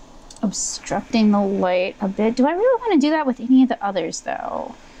obstructing the light a bit. Do I really want to do that with any of the others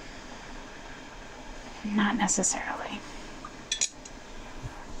though? Not necessarily.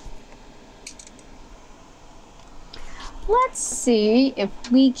 Let's see if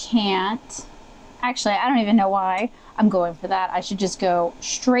we can't. Actually, I don't even know why I'm going for that. I should just go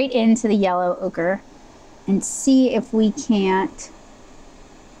straight into the yellow ochre and see if we can't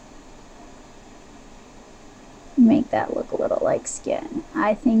make that look a little like skin.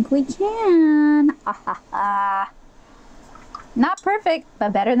 I think we can. Ha ha ha. Not perfect,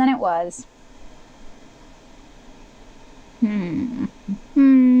 but better than it was.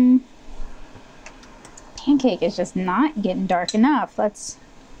 Pancake is just not getting dark enough. Let's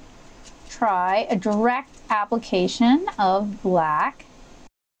try a direct application of black.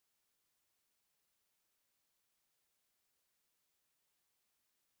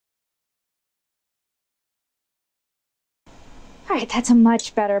 All right, that's a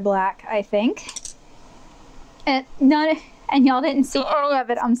much better black, I think. And y'all didn't see any of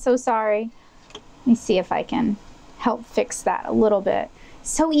it. I'm so sorry. Let me see if I can help fix that a little bit.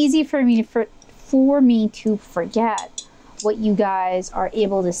 So easy for me to forget what you guys are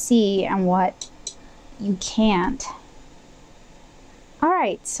able to see and what you can't. All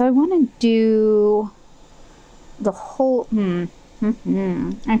right, so I want to do the whole.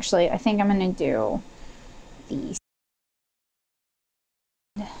 Actually, I think I'm going to do these.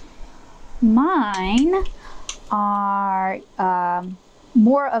 Mine are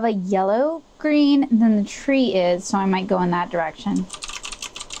more of a yellow green than the tree is, so I might go in that direction.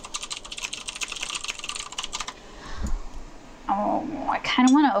 Oh, I kind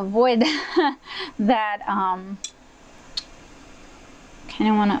of want to avoid that. Kind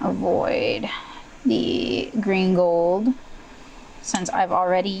of want to avoid the green gold since I've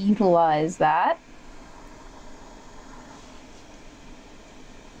already utilized that.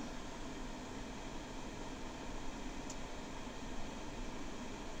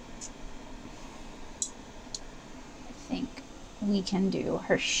 I think we can do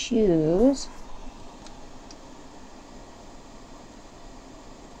her shoes.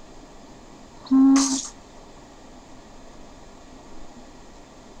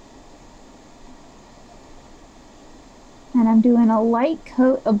 And I'm doing a light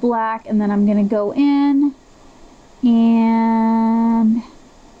coat of black, and then I'm going to go in and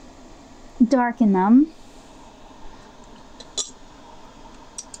darken them.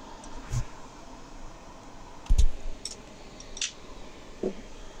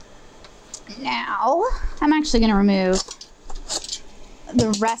 Now, I'm actually going to remove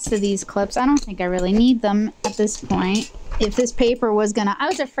the rest of these clips. I don't think I really need them at this point. If this paper was gonna, I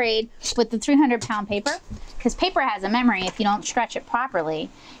was afraid with the 300-pound paper, because paper has a memory. If you don't stretch it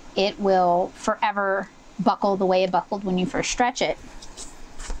properly, it will forever buckle the way it buckled when you first stretch it.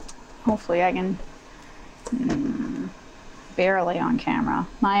 Hopefully I can, barely on camera.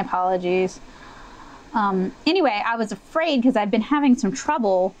 My apologies. Anyway, I was afraid because I've been having some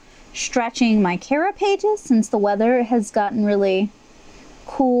trouble stretching my Cara pages since the weather has gotten really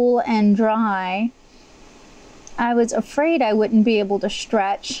cool and dry. I was afraid I wouldn't be able to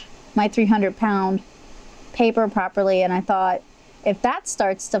stretch my 300-pound paper properly, and I thought if that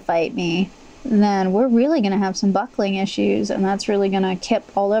starts to fight me, then we're really going to have some buckling issues, and that's really going to kip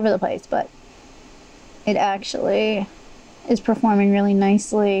all over the place. But it actually is performing really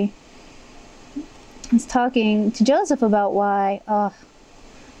nicely. I was talking to Joseph about why I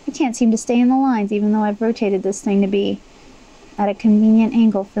can't seem to stay in the lines, even though I've rotated this thing to be at a convenient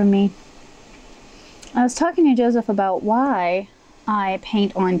angle for me. I was talking to Joseph about why I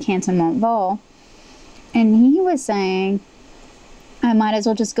paint on Canson Mont Val, and he was saying I might as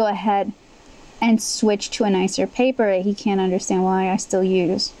well just go ahead and switch to a nicer paper. He can't understand why I still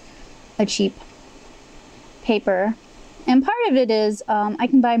use a cheap paper. And part of it is I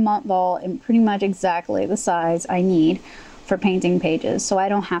can buy Mont Val in pretty much exactly the size I need for painting pages. So I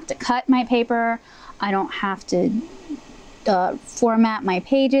don't have to cut my paper. I don't have to format my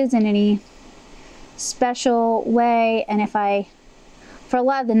pages in any special way. And for a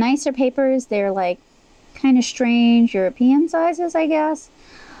lot of the nicer papers, they're like kind of strange European sizes, I guess.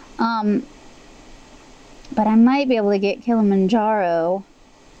 But I might be able to get Kilimanjaro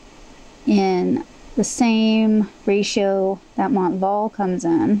in the same ratio that Mont Val comes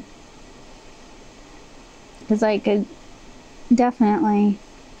in, because I could definitely,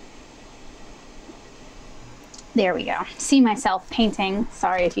 there we go, see myself painting.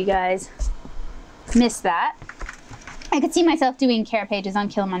 Sorry if you guys missed that. I could see myself doing Cara pages on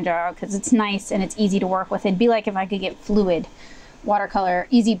Kilimanjaro because it's nice and it's easy to work with. It'd be like if I could get fluid watercolor,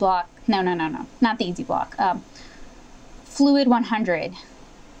 easy block, no, not the easy block, fluid 100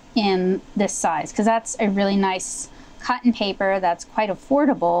 in this size, because that's a really nice cotton paper that's quite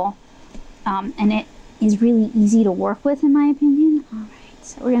affordable, and it is really easy to work with, in my opinion. All right,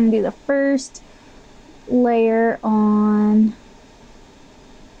 so we're going to do the first layer on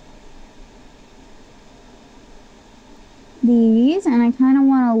these, and I kind of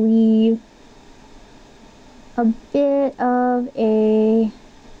want to leave a bit of a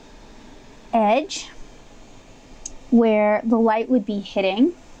edge where the light would be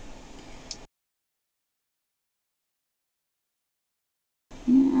hitting.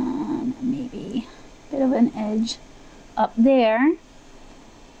 And maybe a bit of an edge up there.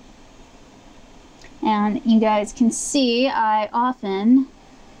 And you guys can see I often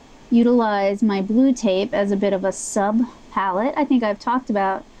utilize my blue tape as a bit of a sub palette. I think I've talked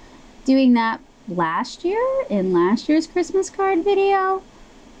about doing that last year in last year's Christmas card video.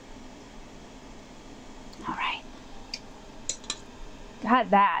 All right, got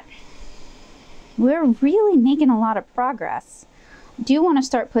that. We're really making a lot of progress. I do want to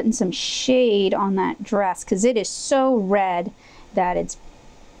start putting some shade on that dress because it is so red that it's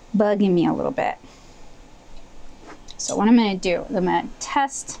bugging me a little bit. So what I'm going to do is I'm going to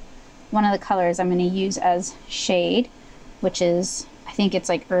test one of the colors I'm going to use as shade, which is, I think it's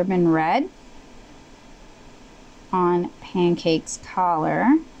like Urban Red on Pancake's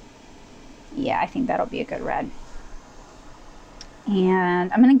collar. Yeah, I think that'll be a good red.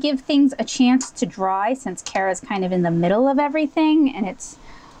 And I'm going to give things a chance to dry since Kara's kind of in the middle of everything, and it's,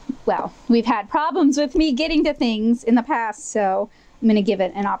 well, we've had problems with me getting to things in the past, so I'm going to give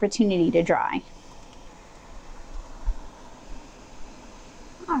it an opportunity to dry.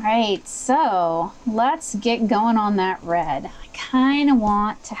 All right, so let's get going on that red. I kind of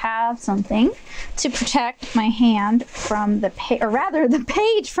want to have something to protect my hand from the page, or rather the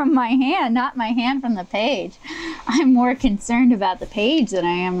page from my hand, not my hand from the page. I'm more concerned about the page than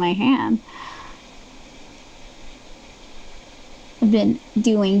I am my hand. I've been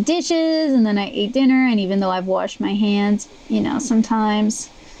doing dishes and then I ate dinner, and even though I've washed my hands, you know, sometimes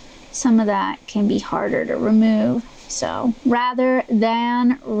some of that can be harder to remove. So rather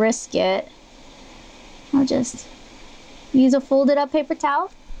than risk it, I'll just use a folded up paper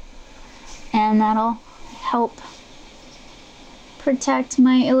towel, and that'll help protect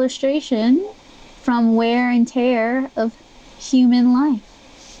my illustration from wear and tear of human life.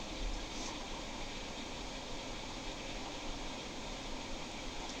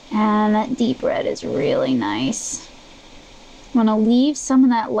 And that deep red is really nice. I'm gonna leave some of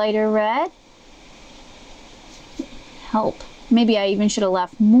that lighter red. Help. Maybe I even should have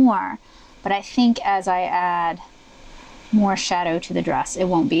left more, but I think as I add more shadow to the dress, it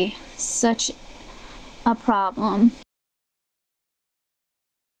won't be such a problem.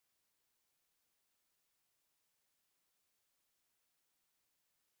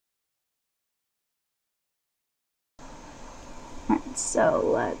 Alright, so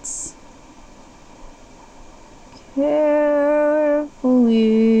let's carefully.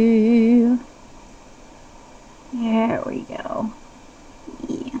 There we go.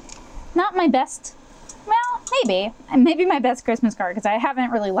 Yeah. Not my best, well, maybe my best Christmas card, because I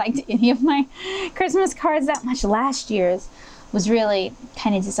haven't really liked any of my Christmas cards that much. Last year's was really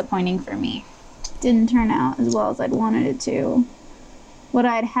kind of disappointing for me. Didn't turn out as well as I'd wanted it to. What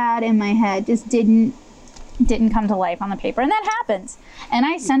I'd had in my head just didn't come to life on the paper, and that happens. And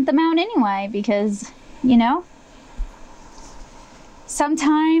I sent them out anyway because, you know,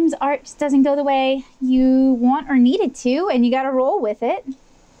 sometimes art just doesn't go the way you want or need it to, and you gotta roll with it.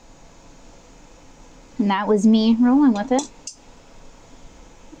 And that was me rolling with it.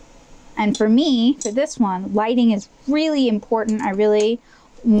 And for me, for this one, lighting is really important. I really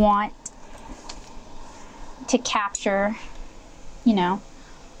want to capture, you know,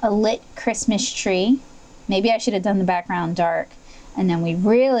 a lit Christmas tree. Maybe I should have done the background dark, and then we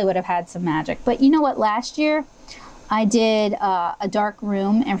really would have had some magic. But you know what, last year, I did a dark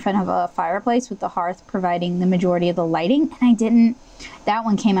room in front of a fireplace with the hearth providing the majority of the lighting, and I didn't, that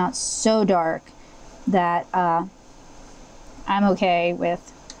one came out so dark that I'm okay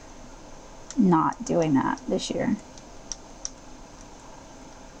with not doing that this year.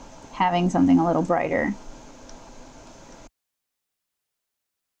 Having something a little brighter.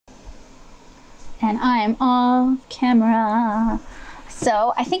 And I'm off camera.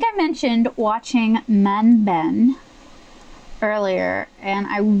 So I think I mentioned watching Man Ben earlier, and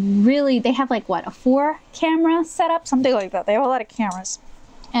I really, they have like what, a 4-camera setup, something like that. They have a lot of cameras,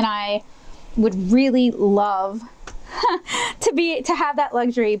 and I would really love to have that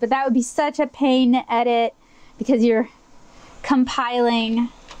luxury, but that would be such a pain to edit because you're compiling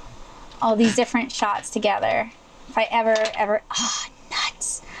all these different shots together. If I ever,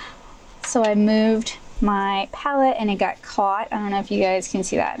 nuts. So I moved my palette and it got caught. I don't know if you guys can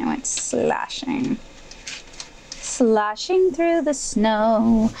see that, and it went slashing through the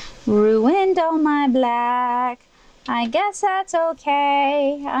snow, ruined all my black. I guess that's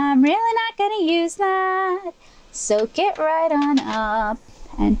okay. I'm really not gonna use that Soak it right on up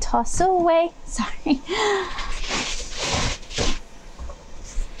and toss away. Sorry.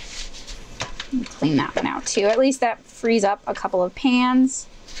 Clean that one out too. At least that frees up a couple of pans.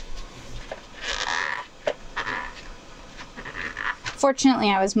 Fortunately,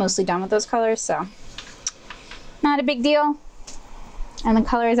 I was mostly done with those colors, so not a big deal. And the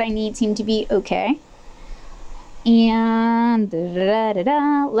colors I need seem to be okay. And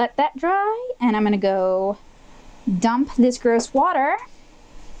let that dry. And I'm gonna go dump this gross water.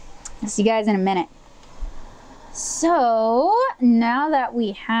 I'll see you guys in a minute. So now that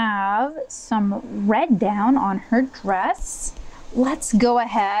we have some red down on her dress, let's go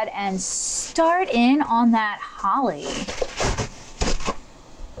ahead and start in on that holly.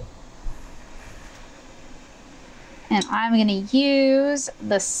 And I'm gonna use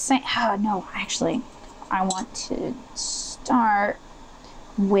the same, oh no, actually, I want to start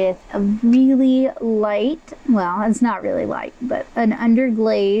with a really light, well, it's not really light, but an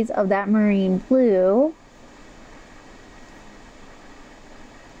underglaze of that marine blue.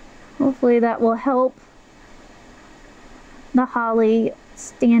 Hopefully that will help the holly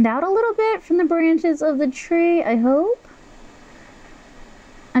stand out a little bit from the branches of the tree, I hope.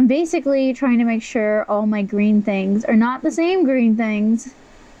 I'm basically trying to make sure all my green things are not the same green things.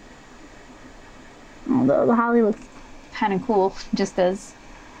 Although the holly looks kind of cool, just as.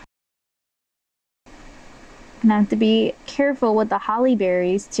 And I have to be careful with the holly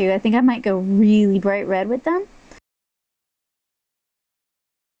berries too. I think I might go really bright red with them.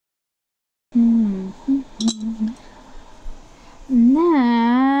 And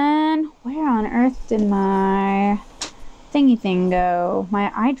then, where on earth did my thingy thing go? My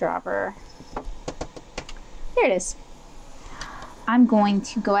eyedropper. There it is. I'm going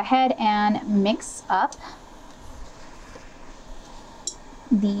to go ahead and mix up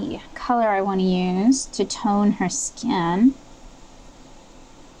the color I want to use to tone her skin.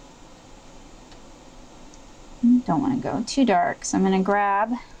 Don't want to go too dark, so I'm going to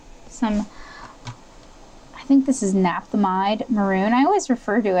grab some, I think this is naphthalide maroon. I always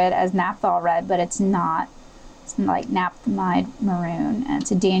refer to it as naphthol red, but it's not. It's like naphthalide maroon, and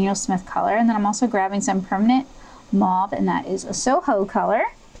it's a Daniel Smith color. And then I'm also grabbing some permanent mauve, and that is a Soho color.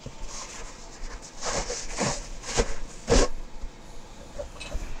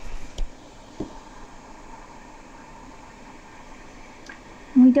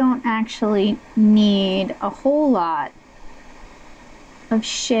 We don't actually need a whole lot of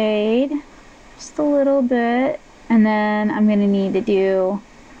shade, just a little bit, and then I'm going to need to do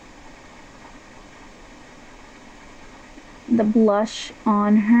the blush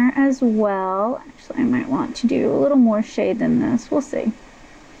on her as well. Actually, I might want to do a little more shade than this. We'll see.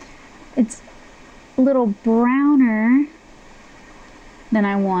 It's a little browner than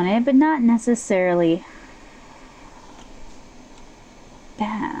I wanted, but not necessarily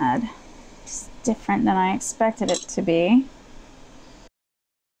bad. Just different than I expected it to be.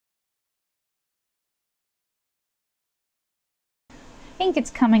 I think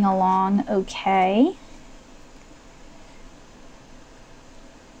it's coming along okay.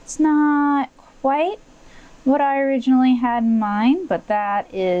 It's not quite what I originally had in mind, but that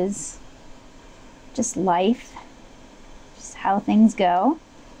is just life, just how things go.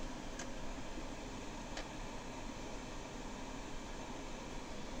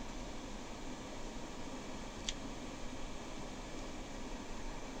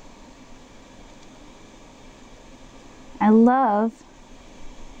 I love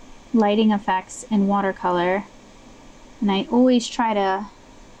lighting effects in watercolor, and I always try to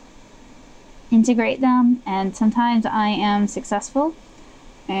integrate them, and sometimes I am successful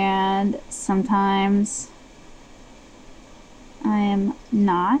and sometimes I am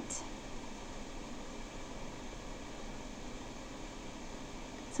not.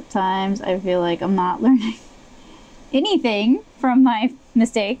 Sometimes I feel like I'm not learning anything from my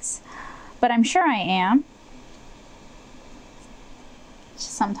mistakes, but I'm sure I am.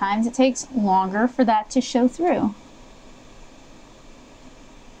 Sometimes it takes longer for that to show through.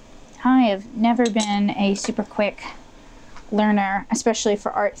 I have never been a super quick learner, especially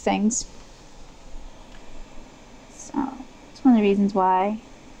for art things. So it's one of the reasons why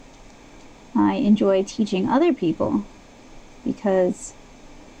I enjoy teaching other people, because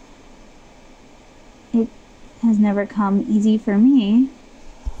it has never come easy for me.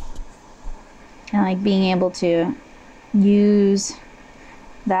 And like being able to use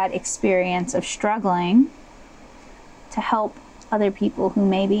that experience of struggling to help other people who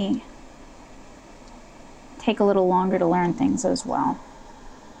maybe take a little longer to learn things as well.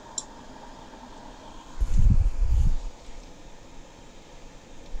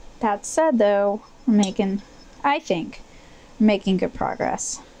 That said though, we're making I think we're making good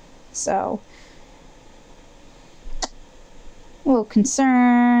progress. So, a little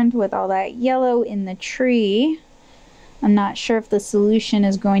concerned with all that yellow in the tree. I'm not sure if the solution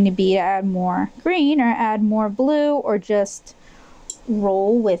is going to be to add more green or add more blue or just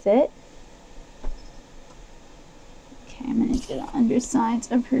roll with it. Okay, I'm going to do the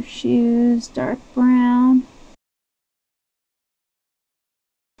undersides of her shoes, dark brown.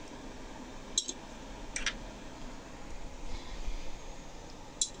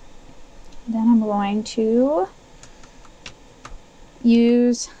 Then I'm going to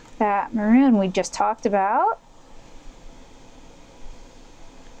use that maroon we just talked about.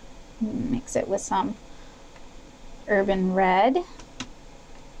 Mix it with some urban red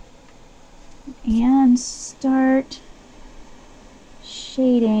and start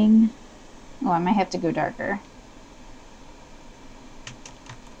shading. Oh, I might have to go darker.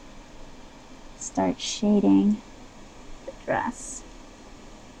 Start shading the dress.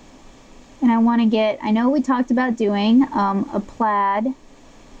 And I want to get, I know we talked about doing a plaid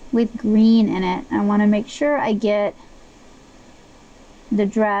with green in it. I want to make sure I get the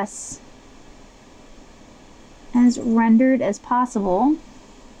dress as rendered as possible,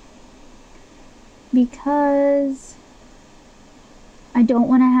 because I don't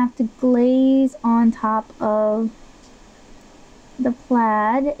want to have to glaze on top of the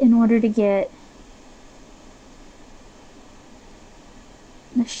plaid in order to get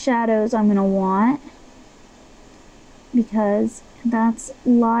the shadows I'm going to want, because that's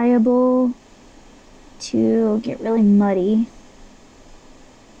liable to get really muddy.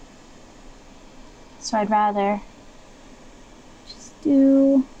 So I'd rather just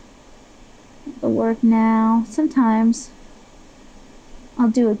do the work now. Sometimes I'll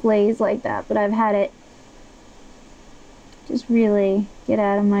do a glaze like that, but I've had it just really get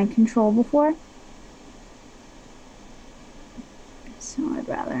out of my control before. So I'd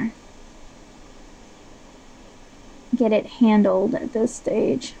rather get it handled at this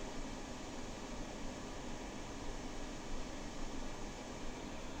stage.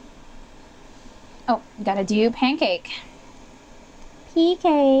 Oh, gotta do pancake.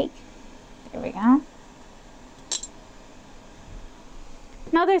 Pea-cake. There we go.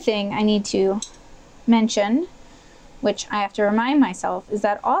 Another thing I need to mention, which I have to remind myself, is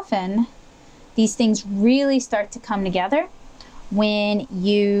that often these things really start to come together when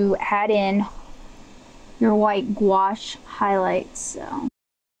you add in your white gouache highlights. So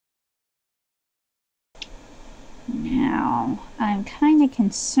now I'm kind of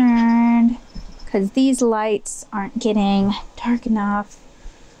concerned because these lights aren't getting dark enough.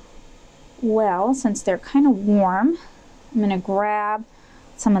 Well, since they're kind of warm, I'm going to grab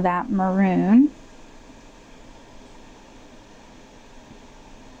some of that maroon.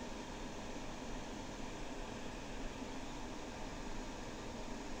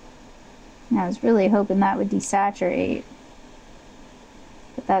 I was really hoping that would desaturate,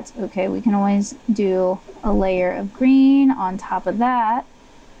 but that's okay. We can always do a layer of green on top of that.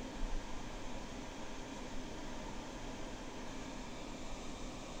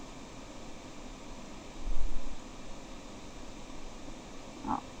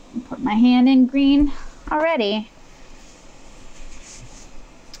 Oh, put my hand in green already.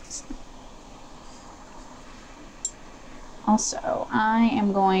 Also, I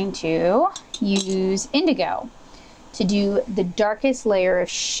am going to use indigo to do the darkest layer of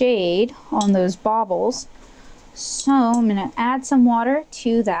shade on those baubles. So I'm going to add some water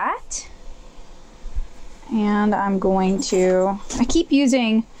to that. And I'm going to, I keep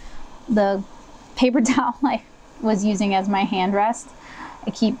using the paper towel I was using as my hand rest.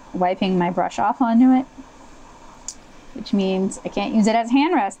 I keep wiping my brush off onto it, which means I can't use it as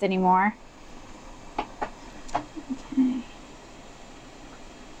hand rest anymore. Okay.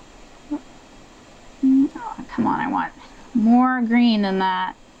 Oh, come on, I want more green than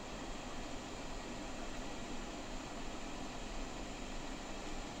that.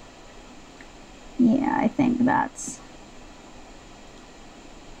 Yeah, I think that's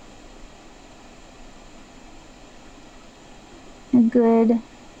a good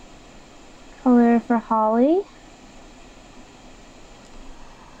color for Holly.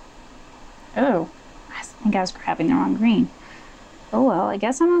 Oh, I think I was grabbing the wrong green. Oh well, I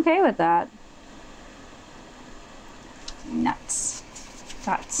guess I'm okay with that. Nuts.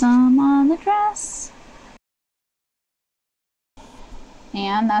 Got some on the dress.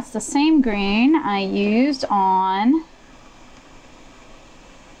 And that's the same green I used on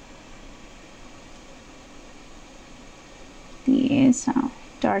these. So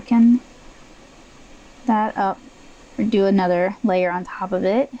darken that up, or do another layer on top of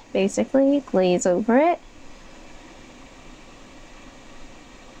it, basically glaze over it.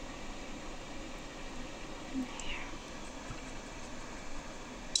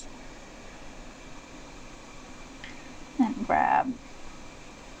 grab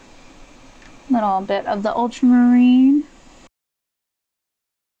a little bit of the ultramarine.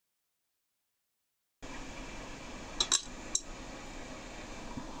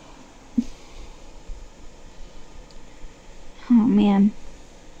 Oh man.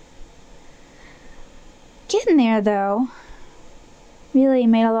 Getting there though. Really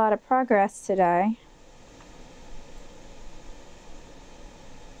made a lot of progress today.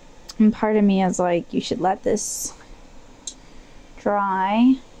 And part of me is like, you should let this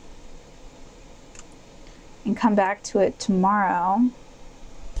dry and come back to it tomorrow.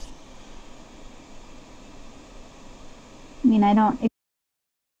 I mean, I don't.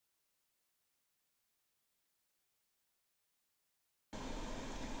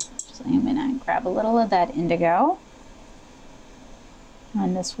 So I'm gonna grab a little of that indigo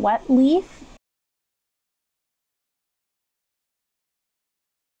on this wet leaf.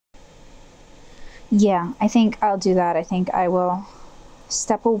 Yeah, I think I'll do that. I think I will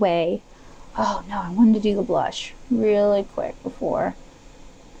step away. Oh no, I wanted to do the blush really quick before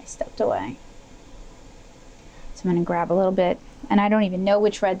I stepped away. So I'm gonna grab a little bit, and I don't even know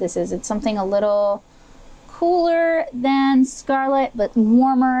which red this is. It's something a little cooler than Scarlet, but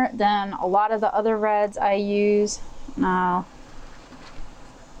warmer than a lot of the other reds I use. And I'll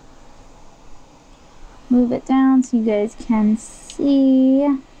move it down so you guys can see.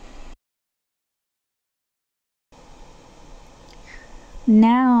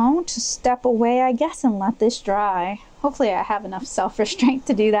 Now to step away, I guess, and let this dry. Hopefully I have enough self-restraint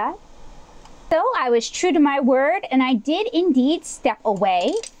to do that. So I was true to my word, and I did indeed step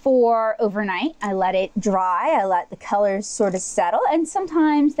away for overnight. I let it dry, I let the colors sort of settle, and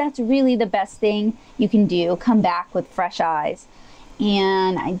sometimes that's really the best thing you can do, come back with fresh eyes.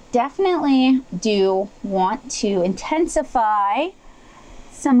 And I definitely do want to intensify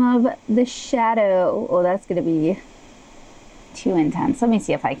some of the shadow. Oh, that's gonna be too intense. Let me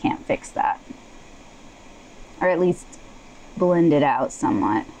see if I can't fix that. Or at least blend it out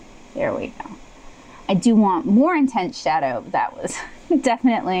somewhat. There we go. I do want more intense shadow, but that was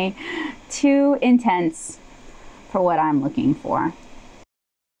definitely too intense for what I'm looking for.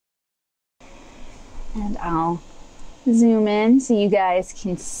 And I'll zoom in so you guys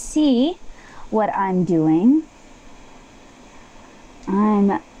can see what I'm doing.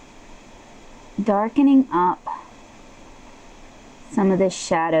 I'm darkening up some of the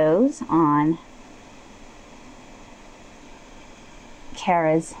shadows on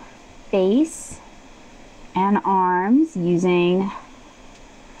Kara's face and arms using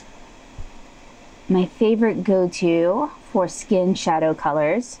my favorite go-to for skin shadow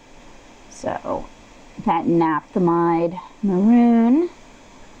colors. So that Naphthalide Maroon.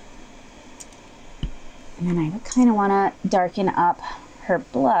 And then I kind of want to darken up her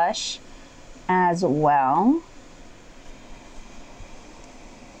blush as well.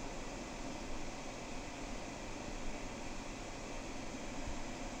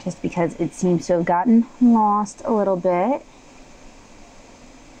 Just because it seems to have gotten lost a little bit.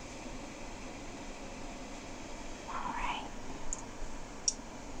 All right.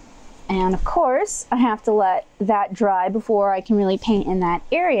 And of course, I have to let that dry before I can really paint in that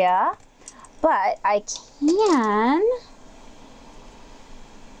area. But I can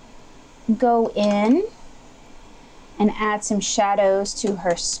go in and add some shadows to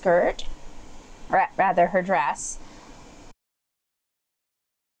her skirt, or rather her dress.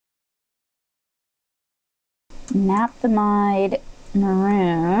 Naphthalide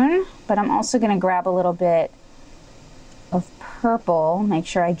Maroon, but I'm also going to grab a little bit of purple, make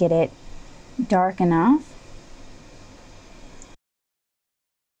sure I get it dark enough.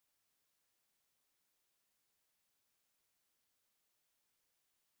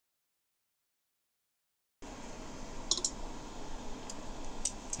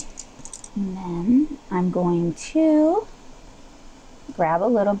 And then I'm going to grab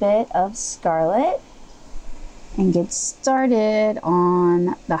a little bit of Scarlet and get started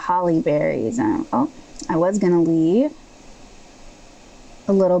on the holly berries. Oh, I was gonna leave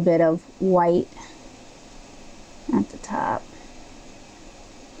a little bit of white at the top.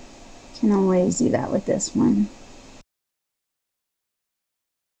 Can always do that with this one.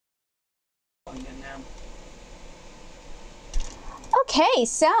 Okay,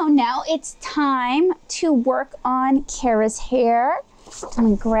 so now it's time to work on Kara's hair. I'm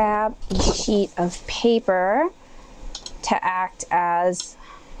gonna grab a sheet of paper to act as,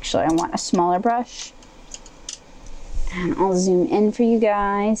 actually I want a smaller brush, and I'll zoom in for you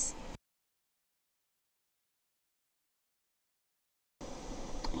guys.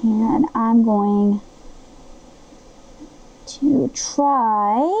 And I'm going to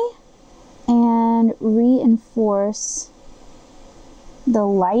try and reinforce the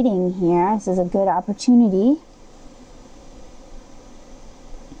lighting here. This is a good opportunity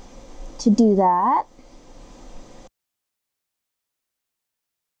to do that.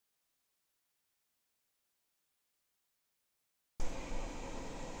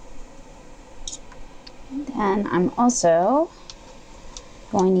 Then I'm also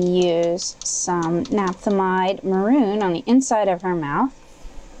going to use some naphthalide maroon on the inside of her mouth.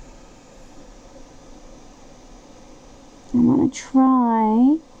 I'm going to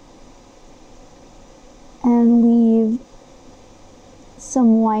try and leave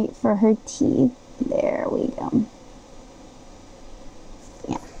some white for her teeth. There we go.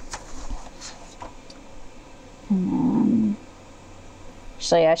 Yeah. And then,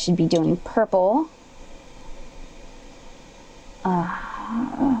 actually I should be doing purple. And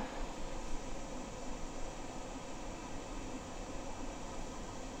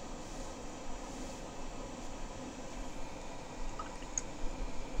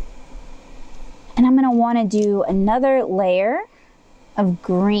I'm going to want to do another layer of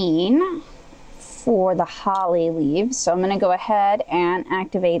green for the holly leaves. So I'm going to go ahead and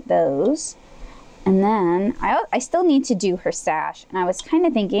activate those. And then I still need to do her sash. And I was kind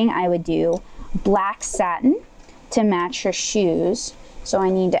of thinking I would do black satin to match her shoes. So I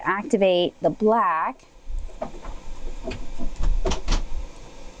need to activate the black.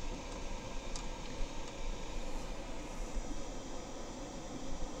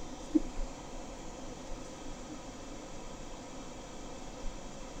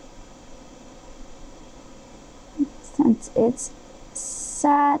 Since it's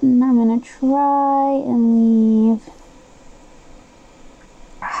satin, I'm going to try and leave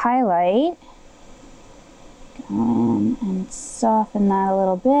a highlight. Go in and soften that a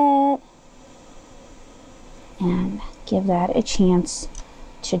little bit and give that a chance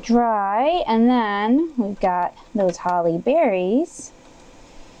to dry. And then we've got those holly berries.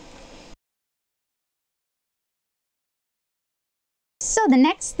 So the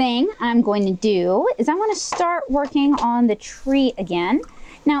next thing I'm going to do is I want to start working on the tree again.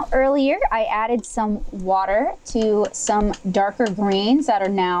 Now earlier I added some water to some darker greens that are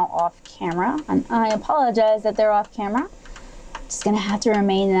now off camera, and I apologize that they're off camera. Just gonna have to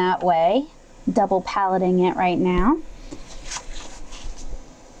remain that way. Double paleting it right now.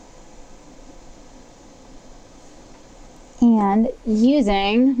 And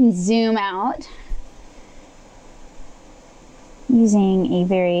zoom out, using a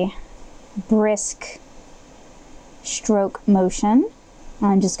very brisk stroke motion.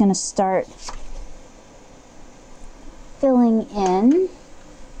 I'm just going to start filling in.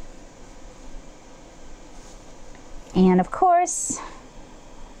 And of course,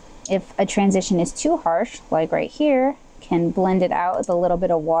 if a transition is too harsh, like right here, can blend it out with a little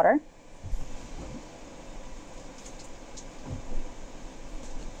bit of water.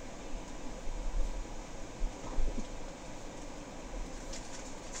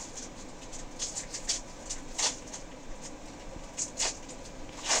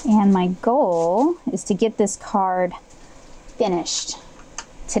 And my goal is to get this card finished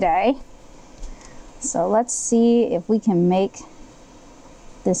today. So let's see if we can make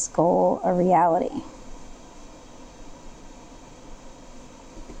this goal a reality.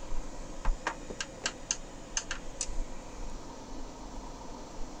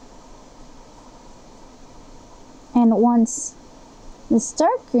 And once this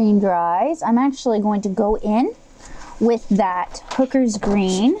dark green dries, I'm actually going to go in with that hooker's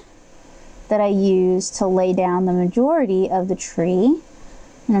green that I used to lay down the majority of the tree.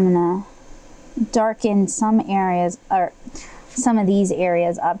 And I'm gonna darken some areas, or some of these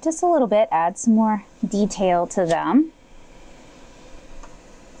areas up just a little bit, add some more detail to them.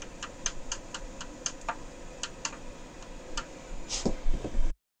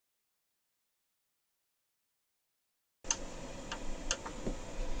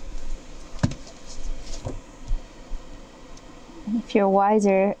 If you're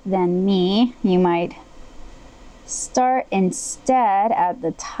wiser than me, you might start instead at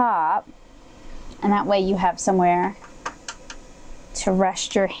the top, and that way you have somewhere to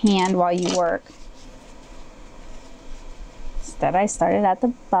rest your hand while you work. Instead, I started at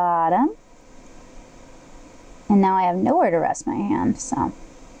the bottom, and now I have nowhere to rest my hand, so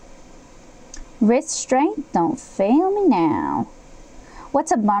wrist strength, don't fail me now.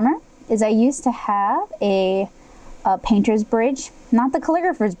 What's a bummer is I used to have a painter's bridge, not the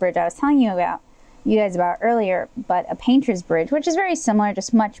calligrapher's bridge I was telling you guys about earlier, but a painter's bridge, which is very similar,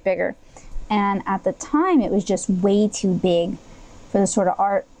 just much bigger. And at the time, it was just way too big for the sort of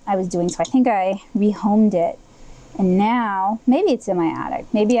art I was doing, so I think I rehomed it. And now, maybe it's in my attic.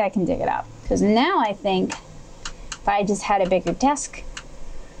 Maybe I can dig it up, because now I think if I just had a bigger desk,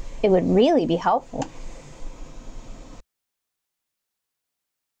 it would really be helpful.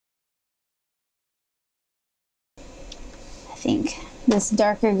 I think this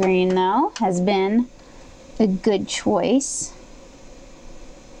darker green, though, has been a good choice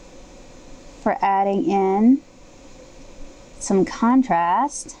for adding in some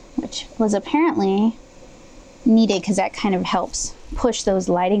contrast, which was apparently needed because that kind of helps push those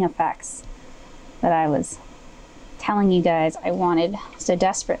lighting effects that I was telling you guys I wanted so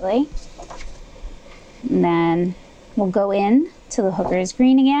desperately. And then we'll go in to the hooker's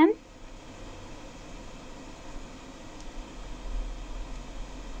green again.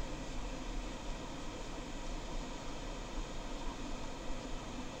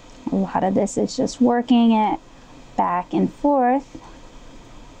 A lot of this is just working it back and forth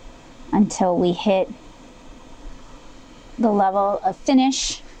until we hit the level of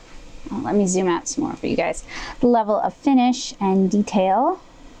finish. Oh, let me zoom out some more for you guys. The level of finish and detail.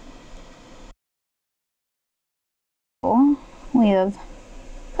 We have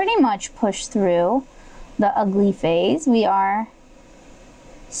pretty much pushed through the ugly phase. We are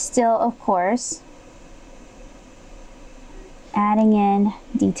still, of course, adding in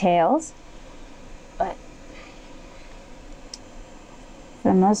details, but for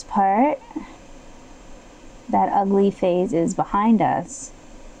the most part, that ugly phase is behind us.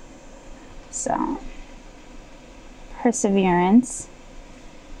 So, perseverance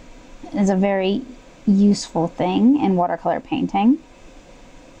is a very useful thing in watercolor painting.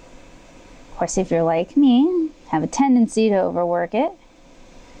 Of course, if you're like me, have a tendency to overwork it.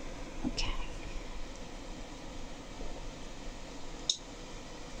 Okay.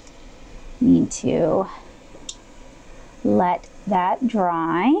 Need to let that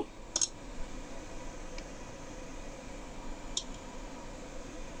dry.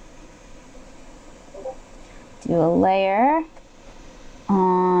 Do a layer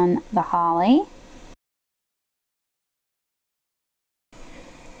on the holly.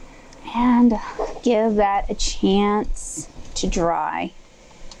 And give that a chance to dry.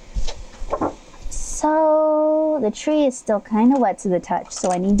 So the tree is still kind of wet to the touch,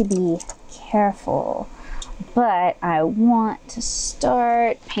 so I need to be careful. But I want to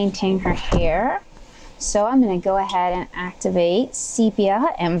start painting her hair. So I'm going to go ahead and activate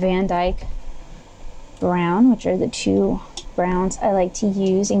Sepia and Van Dyke Brown, which are the two browns I like to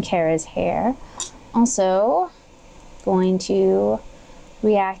use in Kara's hair. Also going to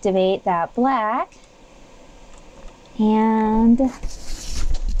reactivate that black and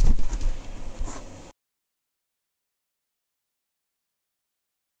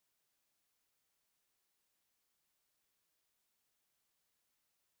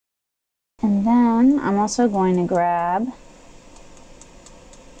then I'm also going to grab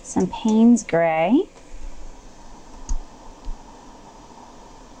some Payne's Gray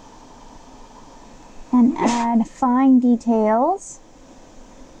and add fine details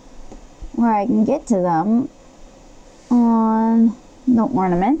where I can get to them on the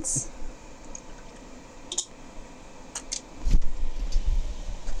ornaments.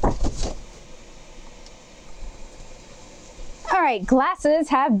 Alright, glasses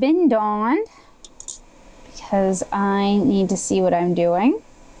have been donned because I need to see what I'm doing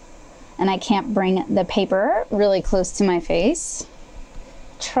and I can't bring the paper really close to my face.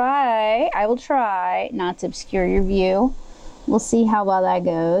 I will try not to obscure your view. We'll see how well that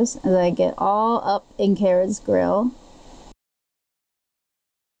goes as I get all up in Kara's grill.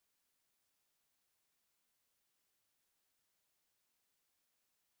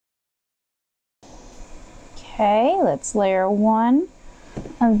 Okay, let's layer one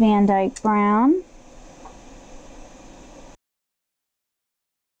of Van Dyke Brown.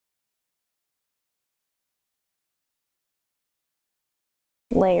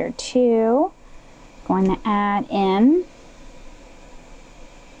 Layer two, going to add in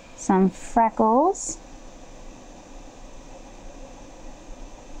some freckles.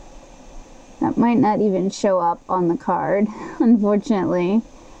 That might not even show up on the card, unfortunately.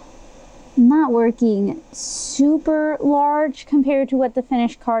 Not working super large compared to what the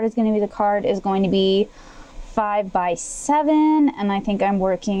finished card is going to be. The card is going to be 5 by 7, and I think I'm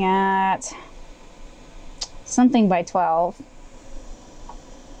working at something by 12.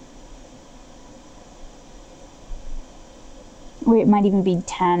 Or it might even be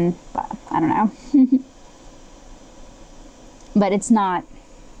 10, but I don't know. But it's not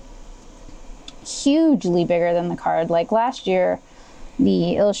hugely bigger than the card. Like last year,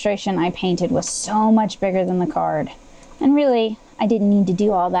 the illustration I painted was so much bigger than the card. And really, I didn't need to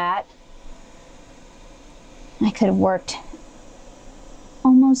do all that. I could have worked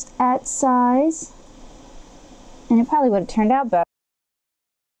almost at size, and it probably would have turned out better.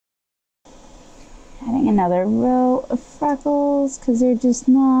 another row of freckles because they're just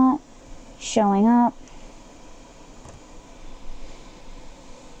not showing up.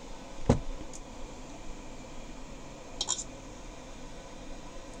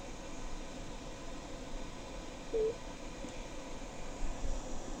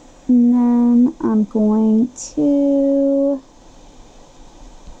 And then I'm going to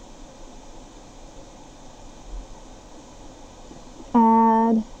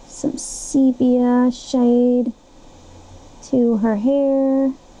add some sepia shade to her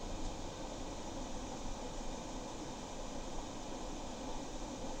hair.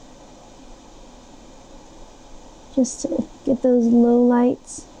 Just to get those low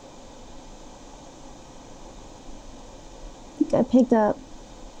lights. I think I picked up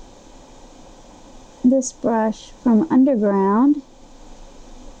this brush from Underground,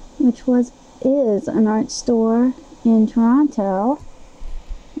 which is an art store in Toronto.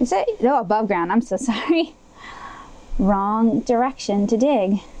 Is it? No, Above Ground. I'm so sorry. Wrong direction to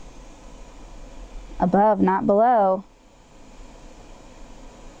dig. Above, not below.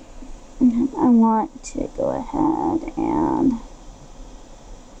 And I want to go ahead and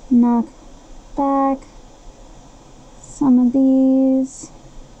knock back some of these.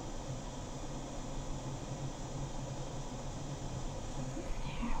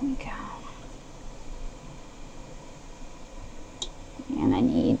 There we go. And I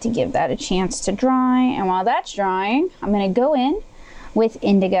need to give that a chance to dry. And while that's drying, I'm going to go in with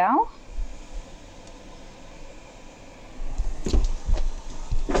indigo.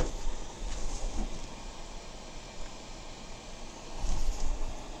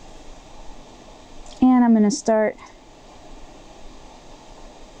 And I'm going to start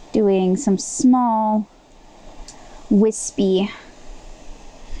doing some small wispy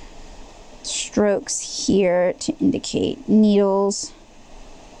strokes here to indicate needles.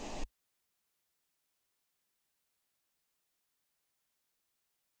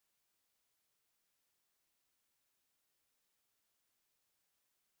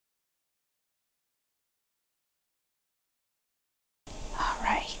 All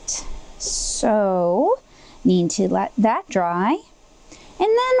right, so need to let that dry. And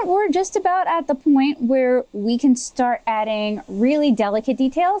then we're just about at the point where we can start adding really delicate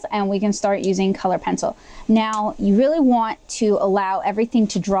details and we can start using color pencil. Now, you really want to allow everything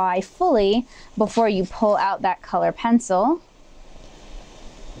to dry fully before you pull out that color pencil,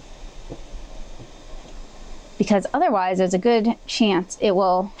 because otherwise there's a good chance it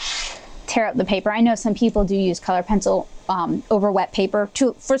will tear up the paper. I know some people do use color pencil over wet paper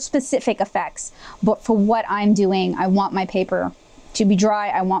for specific effects, but for what I'm doing, I want my paper to be dry.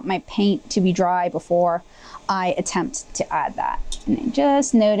 I want my paint to be dry before I attempt to add that. And I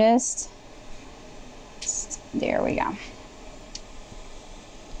just noticed, there we go.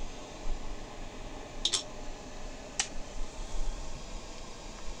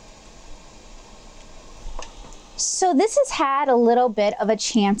 So this has had a little bit of a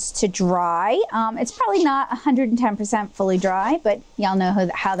chance to dry. It's probably not 110% fully dry, but y'all know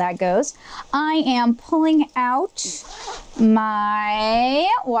how that goes. I am pulling out my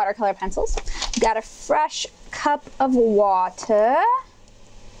watercolor pencils. Got a fresh cup of water.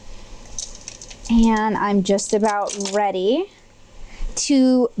 And I'm just about ready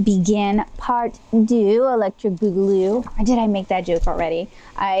to begin part 2, Electric Boogaloo. Or did I make that joke already?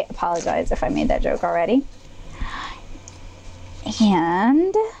 I apologize if I made that joke already.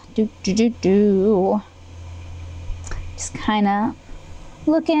 And just kind of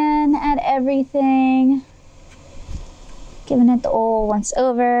looking at everything, giving it the old once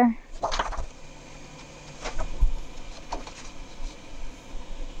over.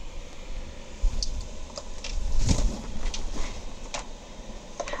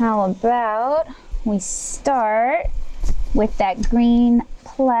 How about we start with that green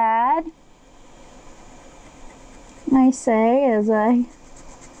plaid, I say, as I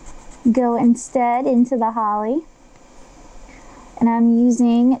go instead into the holly. And I'm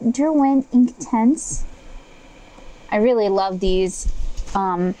using Derwent Inktense. I really love these.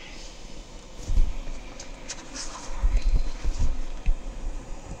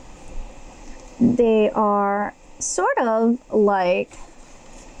 They are sort of like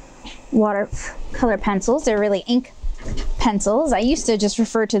watercolor pencils. They're really ink pencils. I used to just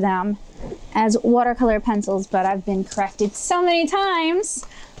refer to them as watercolor pencils, but I've been corrected so many times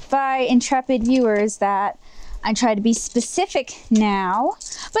by intrepid viewers that I try to be specific now.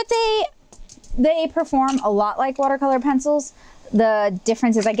 But they perform a lot like watercolor pencils. The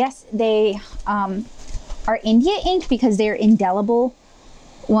difference is, I guess, they are India ink because they're indelible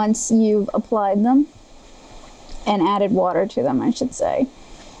once you've applied them and added water to them, I should say.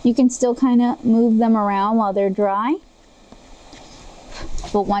 You can still kind of move them around while they're dry,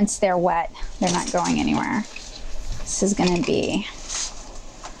 but once they're wet, they're not going anywhere. This is going to be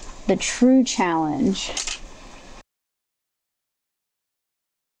the true challenge.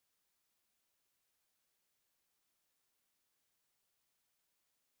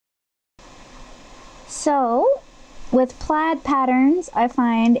 So, with plaid patterns, I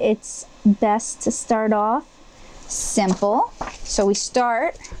find it's best to start off simple. So we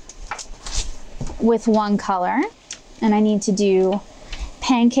start with one color, and I need to do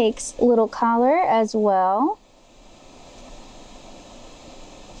Pancake's little collar as well.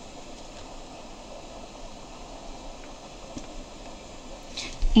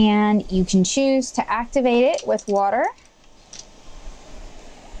 And you can choose to activate it with water.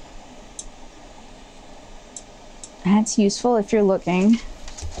 That's useful if you're looking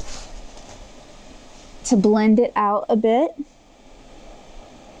to blend it out a bit,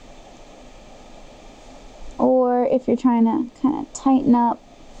 or if you're trying to kind of tighten up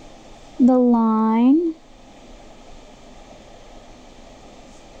the line.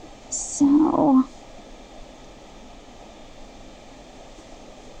 So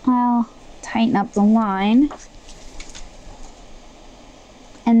I'll tighten up the line,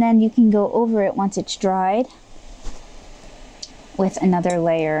 and then you can go over it once it's dried with another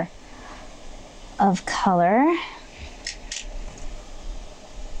layer of color.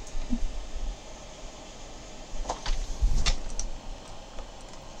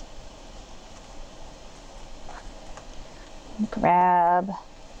 Grab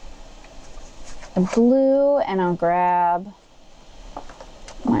the blue, and I'll grab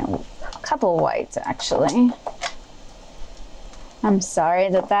a couple whites actually. I'm sorry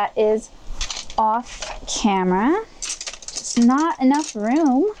that is off camera. It's not enough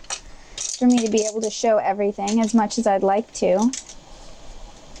room for me to be able to show everything as much as I'd like to.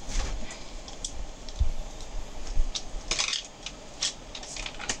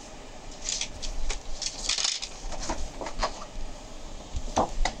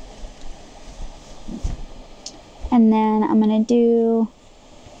 And then I'm going to do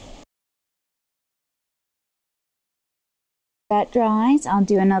that dries. I'll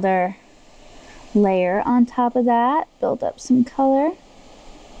do another layer on top of that, build up some color.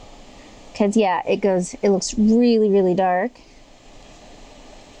 Because yeah, it looks really, really dark.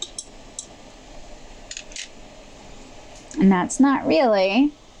 And that's not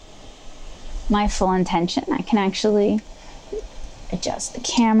really my full intention. I can actually adjust the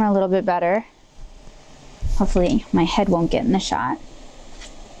camera a little bit better. Hopefully my head won't get in the shot.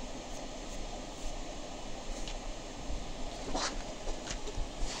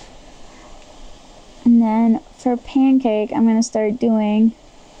 And then for Pancake, I'm going to start doing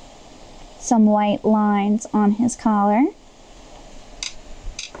some white lines on his collar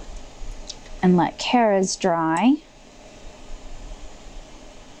and let Kara's dry.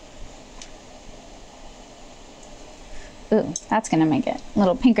 Ooh, that's going to make it a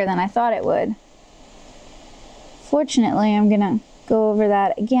little pinker than I thought it would. Fortunately, I'm going to go over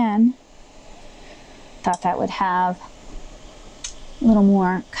that again. Thought that would have a little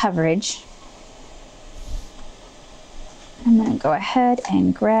more coverage. I'm going to go ahead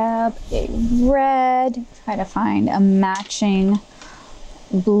and grab a red, try to find a matching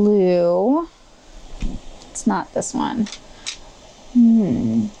blue. It's not this one.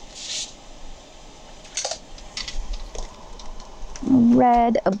 A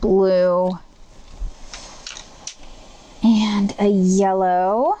red, a blue, and a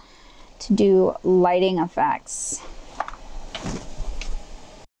yellow to do lighting effects.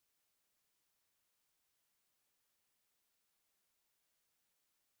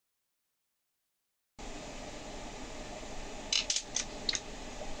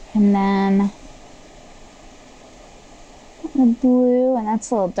 And then the blue, and that's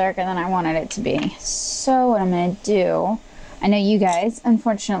a little darker than I wanted it to be. So what I'm going to do, I know you guys,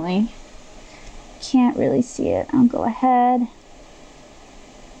 unfortunately, can't really see it. I'll go ahead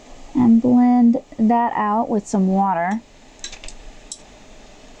and blend that out with some water.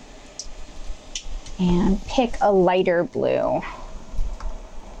 And pick a lighter blue.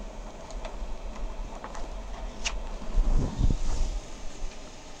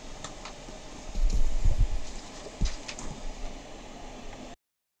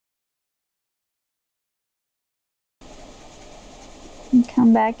 And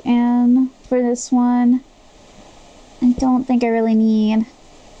come back in for this one. I don't think I really need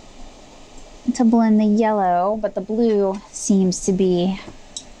to blend the yellow, but the blue seems to be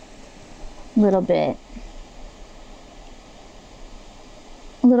a little bit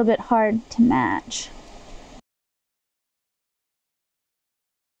hard to match.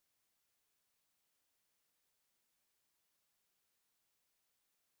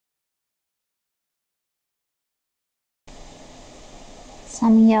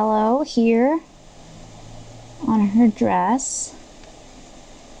 some yellow here on her dress.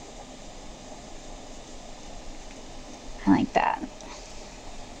 I like that.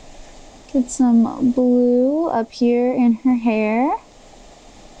 Get some blue up here in her hair.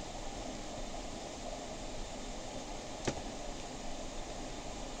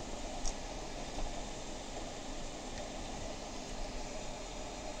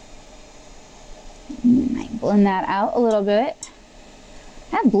 Might blend that out a little bit.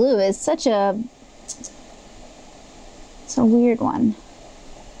 That blue is such a, it's a weird one.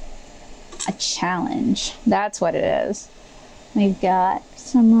 A challenge. That's what it is. We've got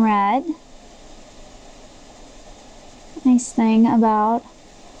some red. Nice thing about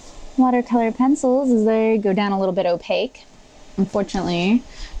watercolor pencils is they go down a little bit opaque. Unfortunately,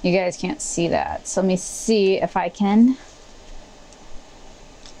 you guys can't see that. So let me see if I can.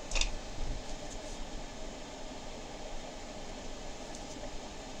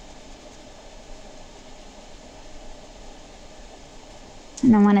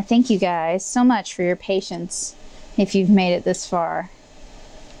 And I want to thank you guys so much for your patience if you've made it this far.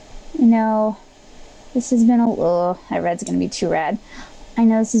 I know this has been a little, that red's going to be too red. I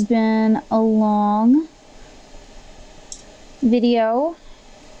know this has been a long video.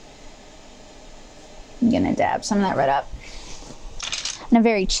 I'm going to dab some of that red up. And a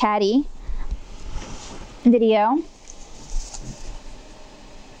very chatty video.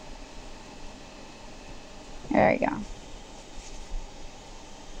 There we go.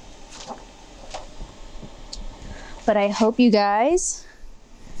 But I hope you guys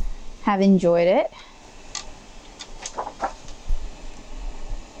have enjoyed it.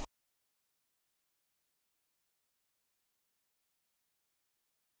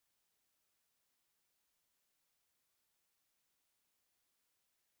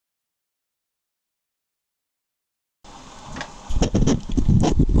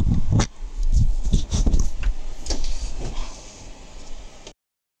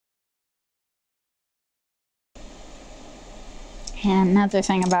 And another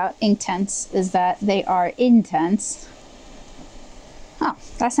thing about Inktense is that they are intense. Oh,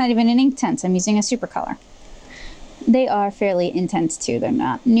 that's not even an Inktense. I'm using a Supercolor. They are fairly intense too. They're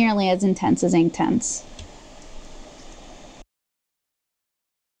not nearly as intense as Inktense.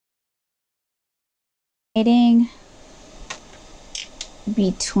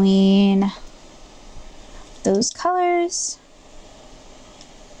 Between those colors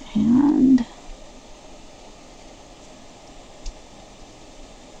and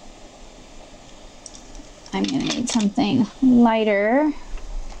I'm gonna need something lighter.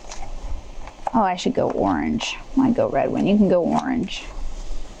 Oh, I should go orange. Why go red when you can go orange?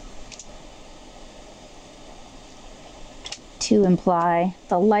 To imply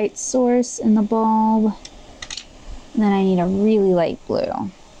the light source in the bulb. And then I need a really light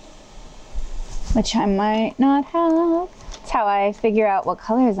blue, which I might not have. That's how I figure out what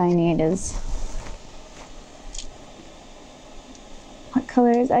colors I need, is what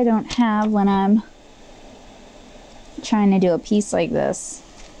colors I don't have when I'm trying to do a piece like this.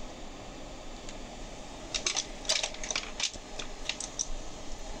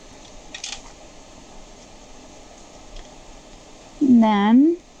 And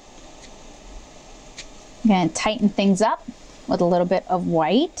then I'm going to tighten things up with a little bit of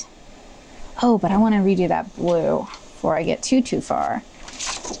white. Oh, but I want to redo that blue before I get too far.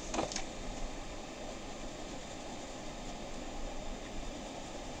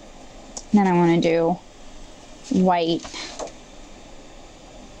 And then I want to do white.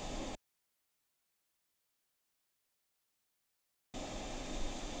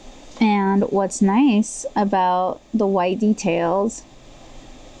 And what's nice about the white details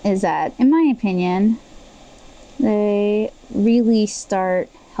is that, in my opinion, they really start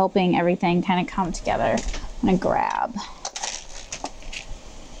helping everything kind of come together. I'm gonna grab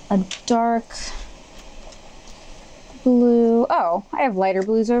a dark blue. Oh, I have lighter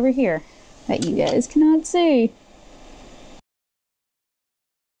blues over here that you guys cannot see.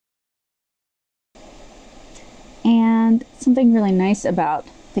 And something really nice about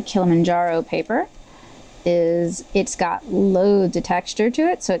the Kilimanjaro paper is it's got loads of texture to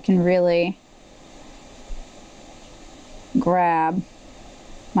it, so it can really grab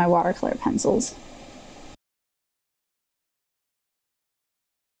my watercolor pencils.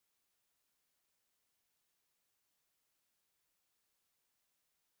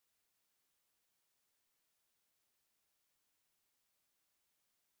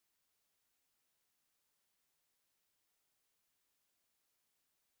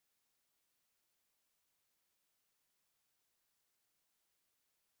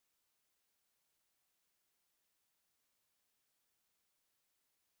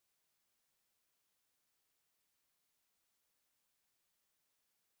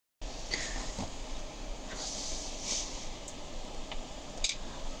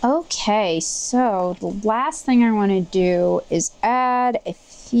 Okay, so the last thing I want to do is add a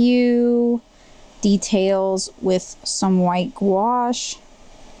few details with some white gouache.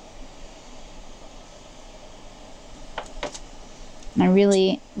 And I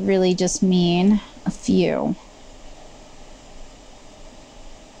really just mean a few.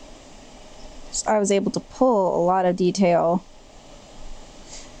 So I was able to pull a lot of detail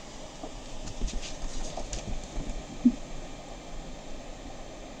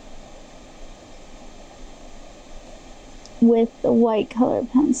with the white color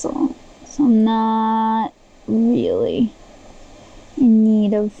pencil. So I'm not really in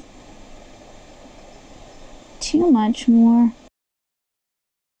need of too much more.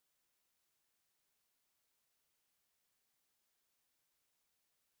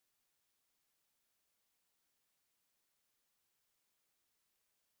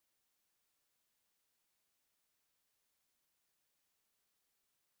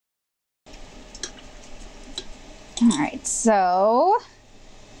 All right, so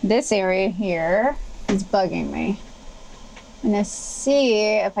this area here is bugging me. I'm gonna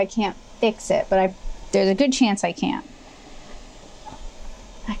see if I can't fix it, but there's a good chance I can't.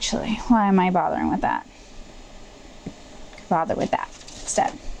 Actually, why am I bothering with that? Bother with that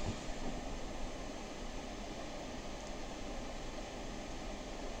instead.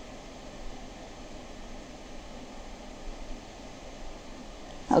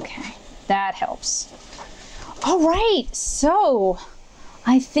 Okay, that helps. All right, so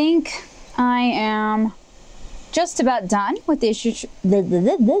I think I am just about done with this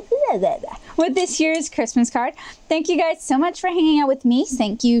year's Christmas card. Thank you guys so much for hanging out with me.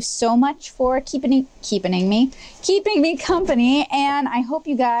 Thank you so much for keeping me company, and I hope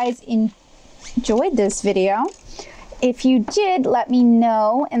you guys enjoyed this video. If you did, let me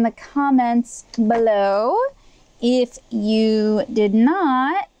know in the comments below. If you did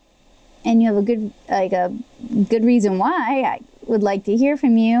not, and you have a good reason why, I would like to hear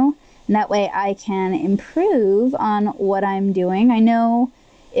from you. And that way I can improve on what I'm doing. I know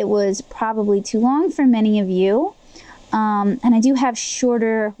it was probably too long for many of you. And I do have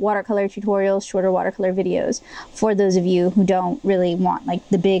shorter watercolor tutorials, shorter watercolor videos for those of you who don't really want like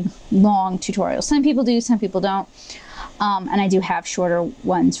the big, long tutorials. Some people do, some people don't. And I do have shorter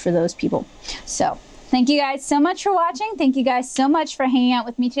ones for those people. So thank you guys so much for watching. Thank you guys so much for hanging out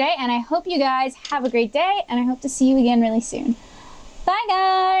with me today. And I hope you guys have a great day. And I hope to see you again really soon. Bye,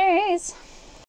 guys.